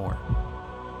once more.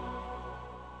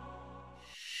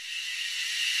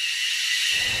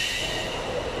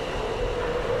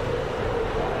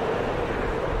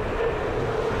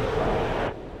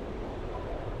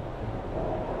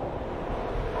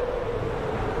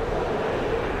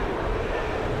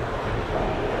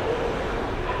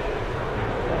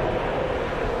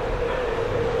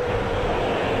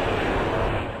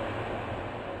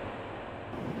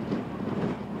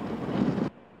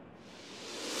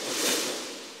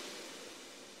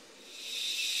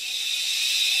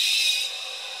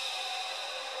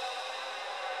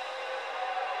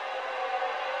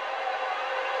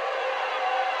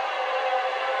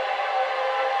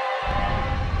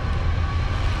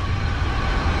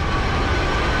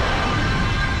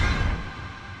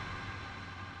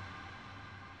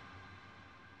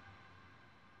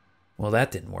 Well,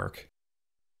 that didn't work.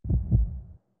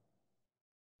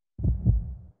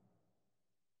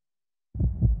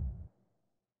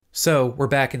 So, we're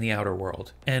back in the outer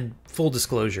world, and full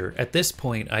disclosure, at this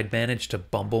point I'd managed to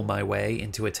bumble my way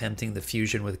into attempting the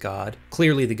fusion with God.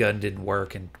 Clearly the gun didn't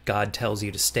work, and God tells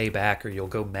you to stay back or you'll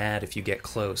go mad if you get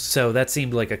close, so that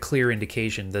seemed like a clear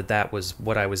indication that that was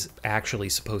what I was actually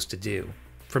supposed to do.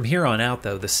 From here on out,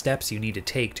 though, the steps you need to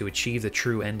take to achieve the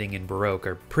true ending in Baroque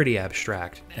are pretty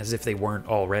abstract, as if they weren't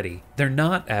already. They're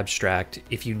not abstract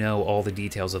if you know all the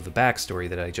details of the backstory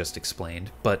that I just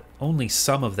explained, but only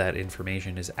some of that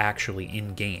information is actually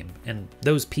in-game, and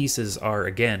those pieces are,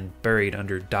 again, buried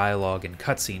under dialogue and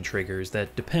cutscene triggers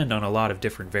that depend on a lot of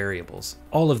different variables.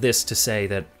 All of this to say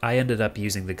that I ended up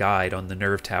using the guide on the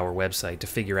Nerve Tower website to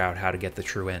figure out how to get the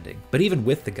true ending. But even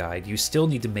with the guide, you still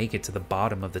need to make it to the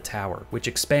bottom of the tower, which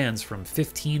expands from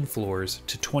 15 floors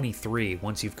to 23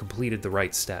 once you've completed the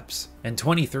right steps. And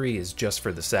 23 is just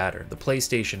for the Saturn. The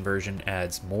PlayStation version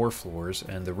adds more floors,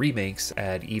 and the remakes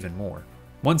add even more.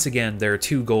 Once again, there are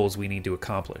two goals we need to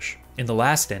accomplish. In the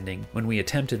last ending, when we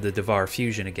attempted the Devar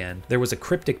fusion again, there was a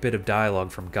cryptic bit of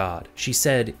dialogue from God. She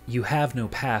said, "You have no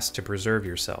past to preserve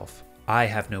yourself. I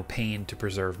have no pain to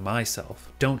preserve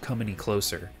myself. Don't come any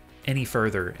closer." any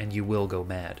further and you will go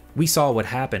mad. We saw what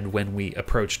happened when we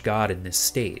approached God in this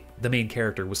state. The main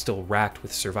character was still racked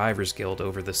with survivor's guilt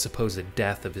over the supposed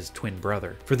death of his twin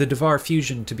brother. For the Devar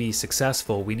fusion to be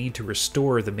successful, we need to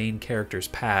restore the main character's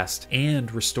past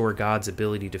and restore God's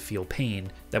ability to feel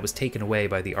pain that was taken away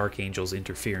by the Archangel's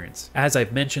interference. As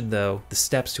I've mentioned though, the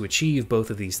steps to achieve both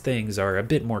of these things are a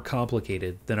bit more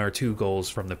complicated than our 2 goals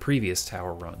from the previous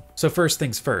tower run. So first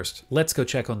things first, let's go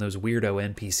check on those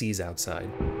weirdo NPCs outside.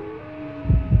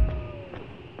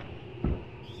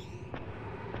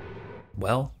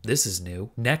 Well, this is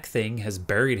new. Neck Thing has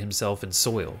buried himself in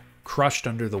soil, crushed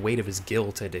under the weight of his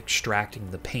guilt at extracting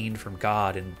the pain from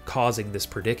God and causing this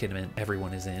predicament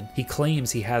everyone is in. He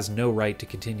claims he has no right to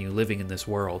continue living in this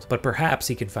world, but perhaps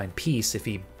he can find peace if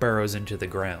he burrows into the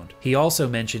ground. He also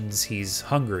mentions he's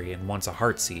hungry and wants a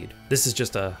heart seed. This is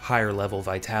just a higher level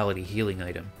vitality healing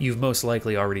item. You've most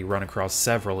likely already run across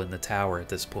several in the tower at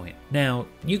this point. Now,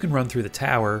 you can run through the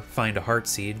tower, find a heart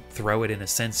seed, throw it in a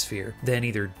sense sphere, then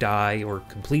either die or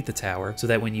complete the tower so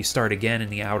that when you start again in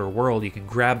the outer world, you can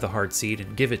grab the heart seed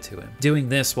and give it to him. Doing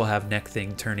this will have Neck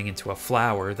Thing turning into a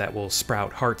flower that will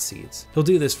sprout heart seeds. He'll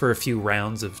do this for a few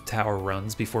rounds of tower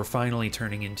runs before finally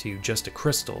turning into just a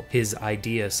crystal, his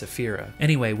Idea Saphira.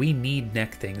 Anyway, we need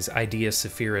Neck Thing's Idea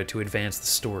Saphira to advance the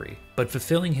story, but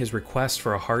fulfilling his request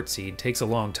for a heart seed takes a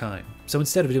long time. So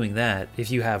instead of doing that,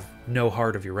 if you have no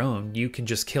heart of your own, you can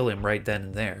just kill him right then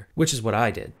and there, which is what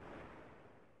I did.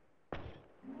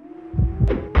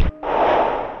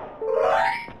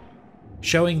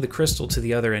 Showing the crystal to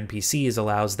the other NPCs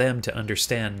allows them to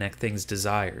understand Neck Thing's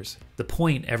desires. The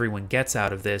point everyone gets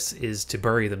out of this is to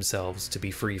bury themselves to be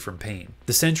free from pain.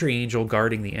 The Sentry Angel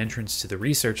guarding the entrance to the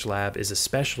research lab is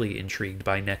especially intrigued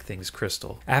by Neck Thing's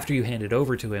crystal. After you hand it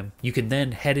over to him, you can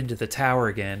then head into the tower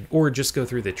again or just go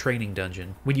through the training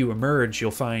dungeon. When you emerge, you'll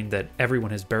find that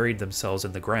everyone has buried themselves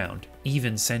in the ground,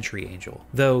 even Sentry Angel,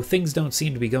 though things don't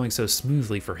seem to be going so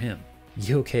smoothly for him.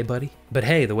 You okay, buddy? But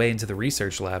hey, the way into the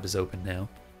research lab is open now.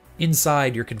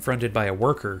 Inside, you're confronted by a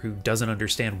worker who doesn't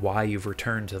understand why you've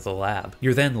returned to the lab.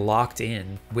 You're then locked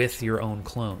in with your own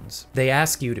clones. They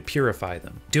ask you to purify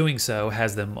them. Doing so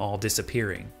has them all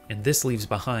disappearing, and this leaves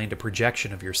behind a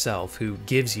projection of yourself who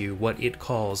gives you what it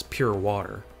calls pure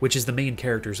water, which is the main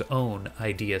character's own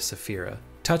Idea Saphira.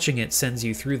 Touching it sends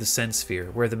you through the sense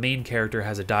sphere, where the main character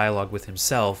has a dialogue with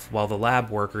himself, while the lab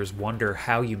workers wonder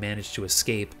how you managed to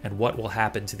escape and what will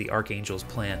happen to the Archangel's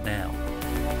plan now.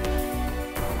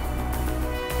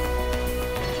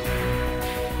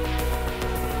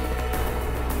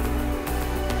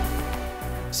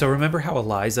 So remember how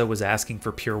Eliza was asking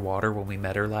for pure water when we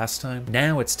met her last time?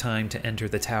 Now it's time to enter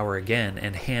the tower again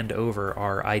and hand over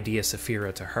our Idea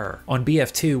Saphira to her. On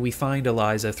BF2, we find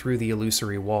Eliza through the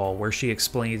illusory wall, where she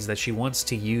explains that she wants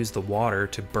to use the water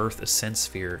to birth a sense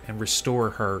sphere and restore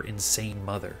her insane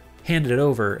mother. Hand it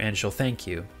over and she'll thank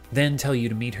you, then tell you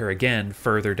to meet her again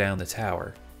further down the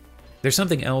tower. There's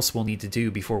something else we'll need to do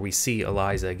before we see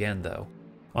Eliza again though.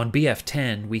 On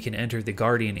BF10, we can enter the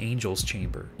Guardian Angel's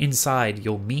chamber. Inside,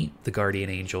 you'll meet the Guardian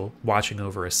Angel, watching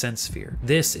over a sense sphere.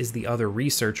 This is the other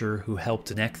researcher who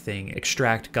helped Neck Thing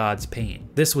extract God's pain.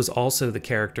 This was also the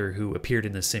character who appeared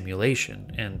in the simulation,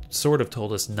 and sort of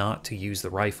told us not to use the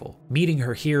rifle. Meeting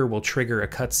her here will trigger a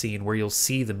cutscene where you'll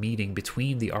see the meeting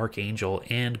between the Archangel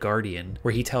and Guardian,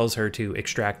 where he tells her to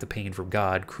extract the pain from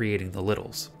God, creating the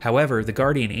Littles. However, the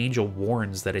Guardian Angel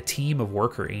warns that a team of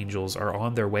worker angels are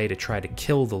on their way to try to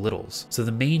kill the Littles, so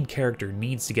the main character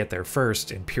needs to get there first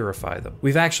and purify them.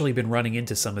 We've actually been running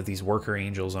into some of these worker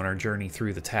angels on our journey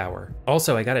through the tower.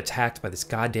 Also, I got attacked by this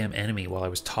goddamn enemy while I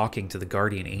was talking to the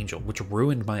Guardian Angel, which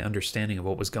ruined my understanding of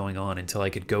what was going on until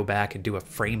I could go back and do a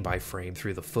frame by frame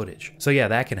through the footage. So yeah,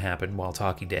 that can happen while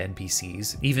talking to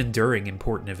NPCs, even during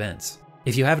important events.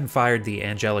 If you haven't fired the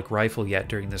angelic rifle yet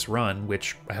during this run,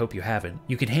 which I hope you haven't,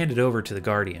 you can hand it over to the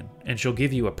Guardian, and she'll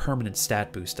give you a permanent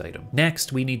stat boost item.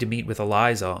 Next, we need to meet with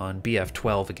Eliza on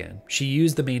BF12 again. She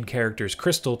used the main character's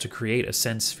crystal to create a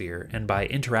sense sphere, and by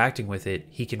interacting with it,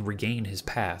 he can regain his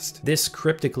past. This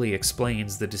cryptically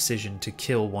explains the decision to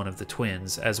kill one of the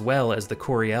twins, as well as the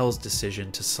Coriel's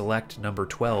decision to select number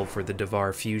 12 for the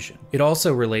Devar fusion. It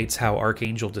also relates how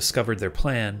Archangel discovered their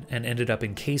plan and ended up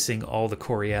encasing all the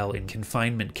Coriel in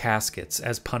confinement caskets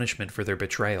as punishment for their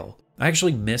betrayal. I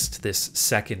actually missed this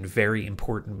second very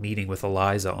important meeting with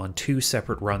Eliza on 2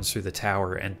 separate runs through the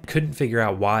tower and couldn't figure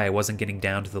out why I wasn't getting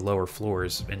down to the lower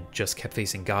floors and just kept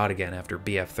facing God again after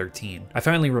BF13. I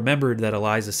finally remembered that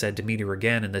Eliza said to meet her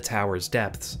again in the tower's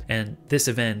depths, and this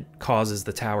event causes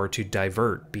the tower to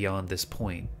divert beyond this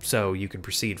point, so you can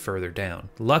proceed further down.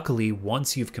 Luckily,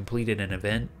 once you've completed an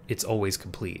event, it's always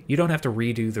complete. You don't have to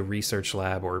redo the research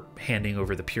lab or handing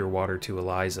over the pure water to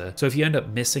Eliza. So if you end up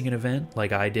missing an event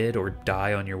like I did or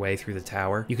die on your way through the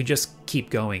tower, you can just keep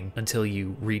going until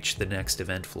you reach the next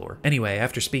event floor. Anyway,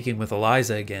 after speaking with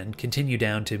Eliza again, continue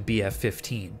down to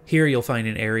BF-15. Here you'll find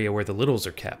an area where the littles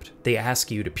are kept. They ask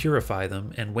you to purify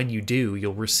them, and when you do,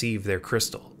 you'll receive their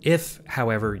crystal. If,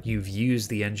 however, you've used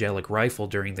the angelic rifle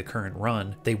during the current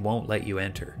run, they won't let you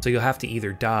enter. So you'll have to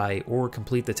either die or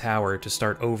complete the tower to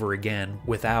start over again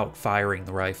without firing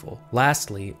the rifle.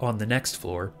 Lastly, on the next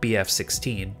floor,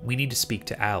 BF-16, we need to speak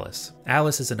to Alice.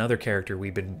 Alice is another character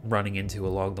we've been running into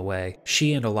along the way.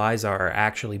 She and Eliza are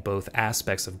actually both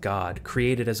aspects of God,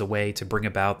 created as a way to bring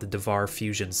about the Devar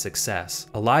fusion's success.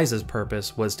 Eliza's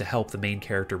purpose was to help the main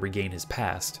character regain his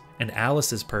past, and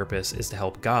Alice's purpose is to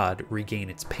help God regain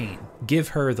its pain. Give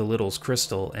her the Little's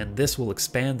crystal, and this will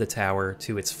expand the tower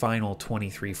to its final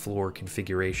 23-floor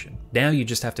configuration. Now you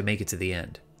just have to make it to the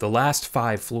end. The last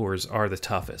 5 floors are the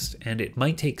toughest, and it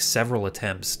might take several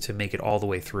attempts to make it all the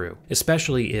way through,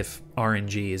 especially if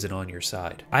RNG isn't on your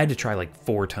side. I had to try like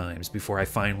 4 times before I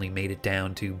finally made it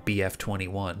down to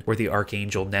BF-21, where the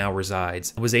Archangel now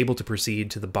resides, and was able to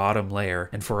proceed to the bottom layer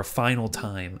and for a final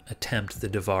time attempt the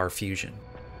Devar fusion.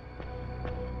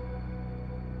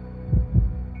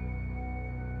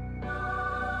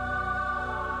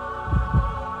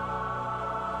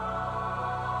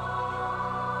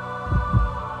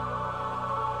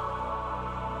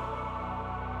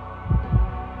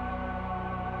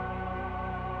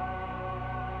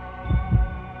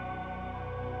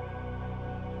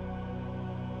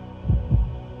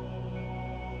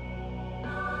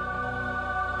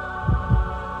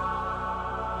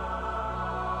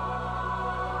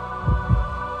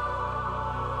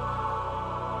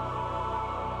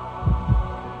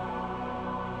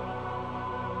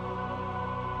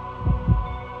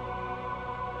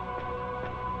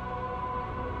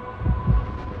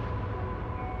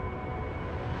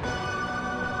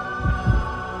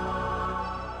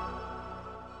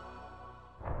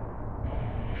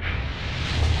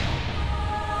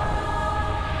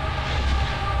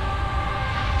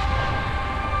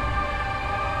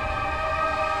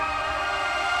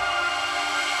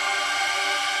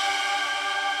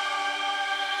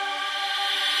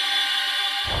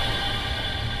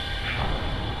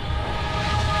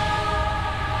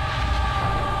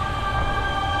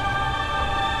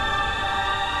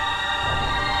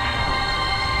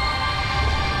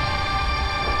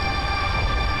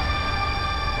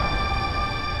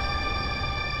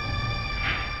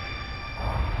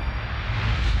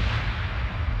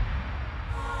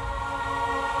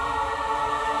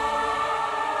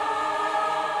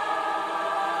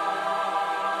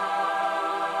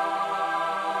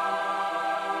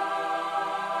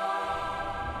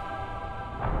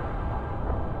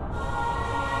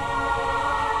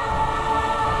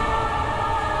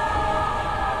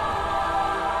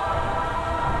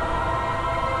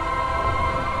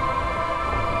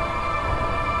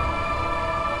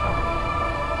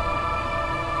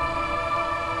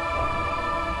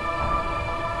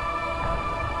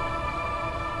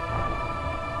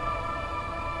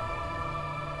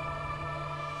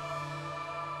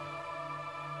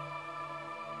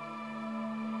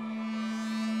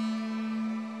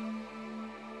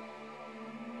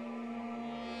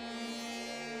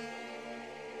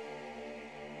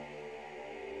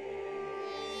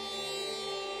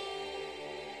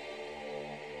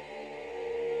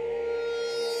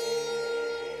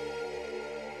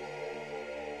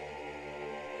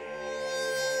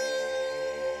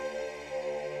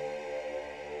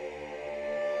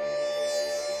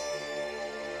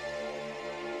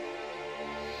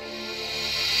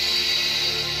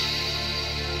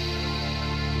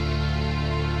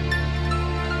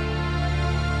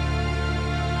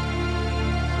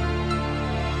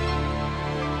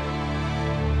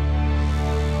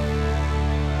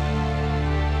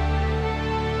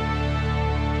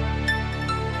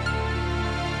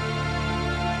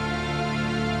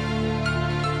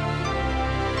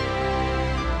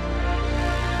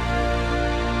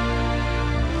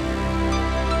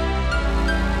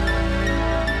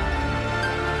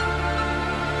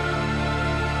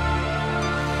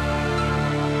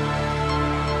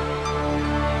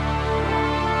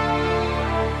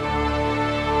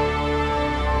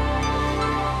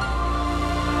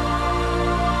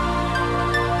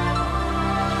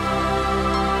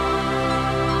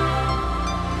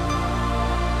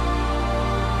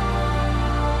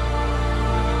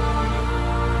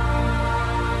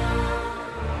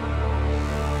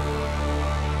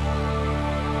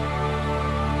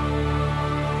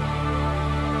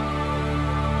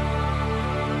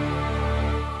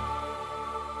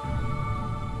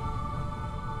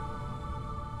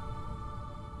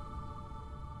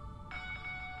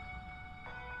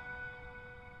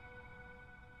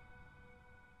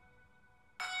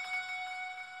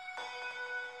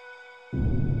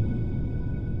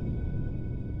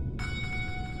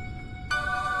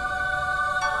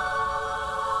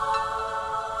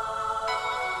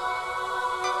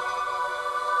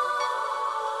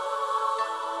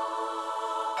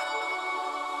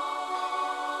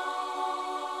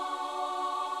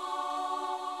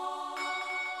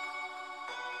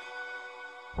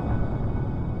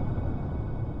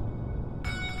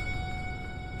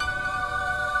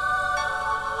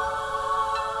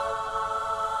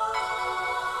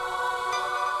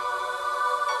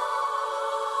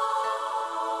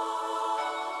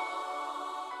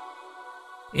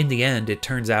 In the end, it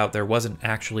turns out there wasn't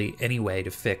actually any way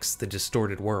to fix the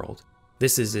distorted world.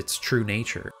 This is its true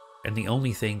nature, and the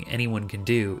only thing anyone can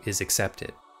do is accept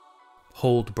it.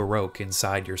 Hold Baroque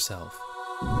inside yourself.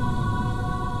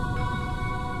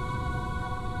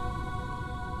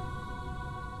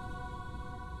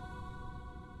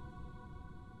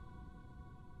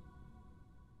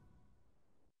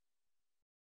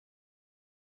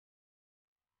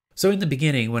 So in the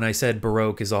beginning, when I said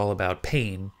Baroque is all about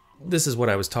pain, this is what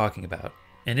I was talking about.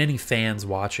 And any fans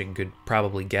watching could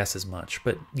probably guess as much,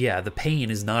 but yeah, the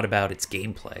pain is not about its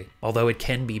gameplay, although it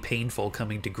can be painful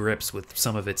coming to grips with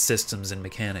some of its systems and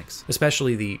mechanics,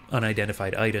 especially the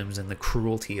unidentified items and the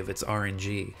cruelty of its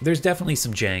RNG. There's definitely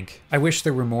some jank. I wish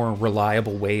there were more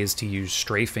reliable ways to use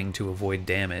strafing to avoid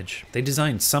damage. They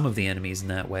designed some of the enemies in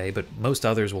that way, but most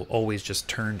others will always just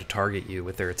turn to target you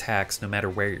with their attacks no matter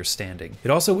where you're standing. It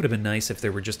also would have been nice if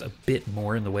there were just a bit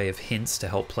more in the way of hints to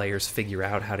help players figure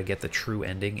out how to get the true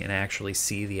ending and actually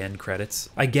see the end credits.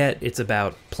 I get it's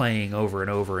about playing over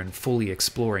and over and fully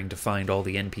exploring to find all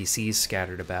the NPCs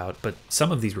scattered about, but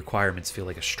some of these requirements feel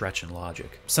like a stretch in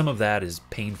logic. Some of that is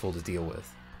painful to deal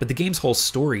with. But the game's whole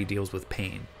story deals with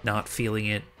pain. Not feeling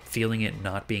it,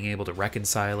 not being able to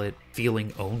reconcile it,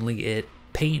 feeling only it.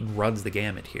 Pain runs the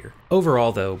gamut here.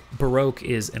 Overall though, Baroque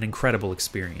is an incredible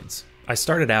experience. I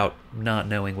started out not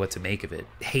knowing what to make of it,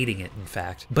 hating it in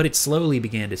fact, but it slowly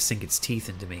began to sink its teeth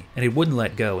into me, and it wouldn't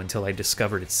let go until I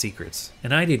discovered its secrets.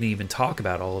 And I didn't even talk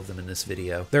about all of them in this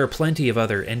video. There are plenty of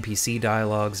other NPC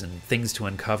dialogues and things to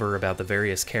uncover about the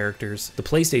various characters. The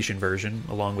PlayStation version,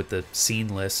 along with the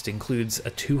scene list, includes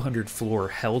a 200-floor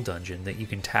hell dungeon that you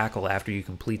can tackle after you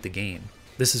complete the game.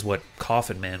 This is what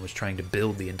Coffin Man was trying to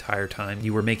build the entire time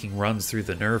you were making runs through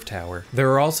the Nerve Tower. There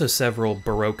are also several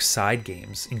Baroque side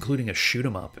games, including a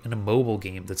shoot-'em-up and a mobile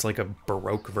game that's like a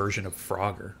Baroque version of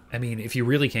Frogger. I mean, if you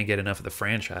really can't get enough of the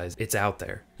franchise, it's out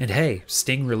there. And hey,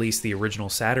 Sting released the original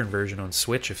Saturn version on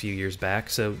Switch a few years back,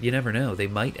 so you never know, they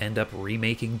might end up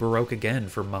remaking Baroque again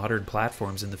for modern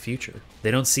platforms in the future.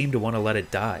 They don't seem to want to let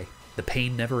it die. The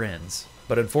pain never ends.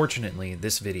 But unfortunately,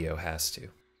 this video has to.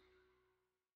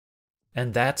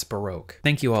 And that's Baroque.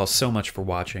 Thank you all so much for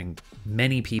watching.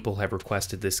 Many people have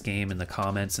requested this game in the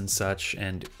comments and such,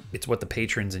 and it's what the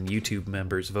patrons and YouTube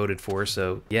members voted for,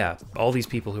 so yeah, all these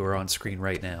people who are on screen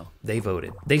right now, they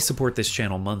voted. They support this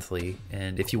channel monthly,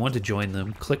 and if you want to join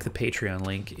them, click the Patreon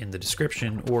link in the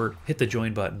description or hit the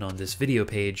join button on this video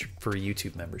page for a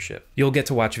YouTube membership. You'll get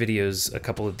to watch videos a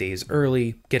couple of days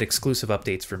early, get exclusive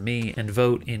updates from me, and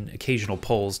vote in occasional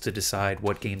polls to decide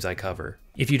what games I cover.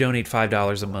 If you donate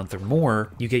 $5 a month or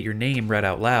more, you get your name read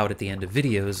out loud at the end of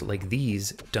videos like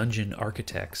these Dungeon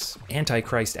Architects,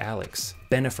 Antichrist Alex,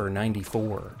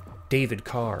 Benifer94, David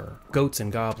Carr, Goats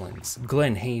and Goblins,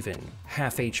 Glenn Haven,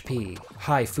 Half HP,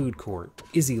 High Food Court,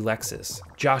 Izzy Lexus,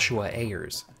 Joshua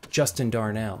Ayers, Justin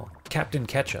Darnell, Captain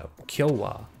Ketchup,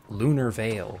 Kiowa, Lunar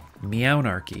Vale,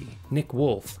 Meownarchy, Nick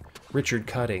Wolf, Richard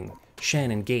Cutting,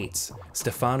 Shannon Gates,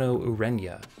 Stefano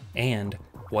Urenia, and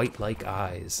White Like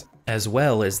Eyes. As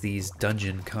well as these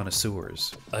dungeon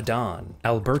connoisseurs: Adon,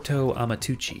 Alberto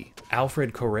Amatucci,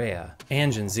 Alfred Correa,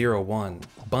 Angen01,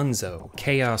 Bunzo,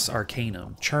 Chaos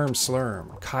Arcanum, Churm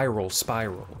Slurm, Chiral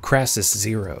Spiral, Crassus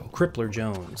Zero, Crippler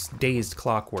Jones, Dazed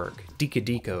Clockwork,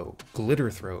 Dika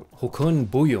Glitterthroat, Hokun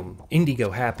Buyum, Indigo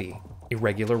Happy,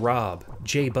 Irregular Rob,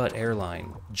 J Butt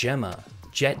Airline, Gemma,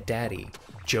 Jet Daddy,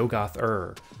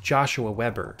 Jogoth Joshua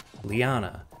Weber,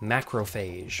 Liana,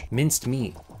 Macrophage, Minced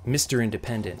Meat, Mr.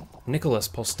 Independent, Nicholas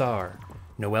Polstar,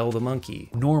 Noel the Monkey,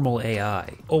 Normal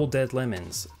AI, Old Dead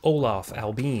Lemons, Olaf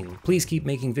Albine, Please Keep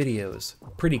Making Videos,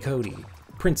 Pretty Cody,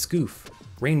 Prince Goof,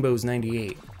 Rainbows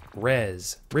 98,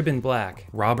 Rez, Ribbon Black,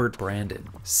 Robert Brandon,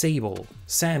 Sable,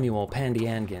 Samuel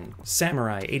Pandiangan,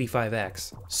 Samurai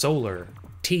 85X, Solar,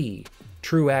 T,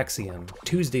 True Axiom,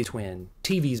 Tuesday Twin,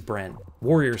 TV's Brent,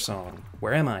 Warrior Song,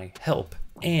 Where Am I? Help,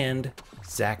 and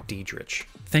Zach Diedrich.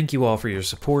 Thank you all for your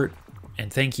support,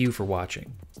 and thank you for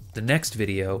watching. The next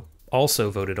video,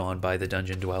 also voted on by the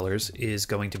Dungeon Dwellers, is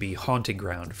going to be Haunting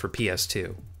Ground for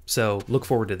PS2, so look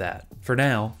forward to that. For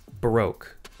now,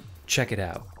 Baroque. Check it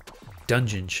out.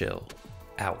 Dungeon Chill.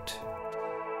 Out.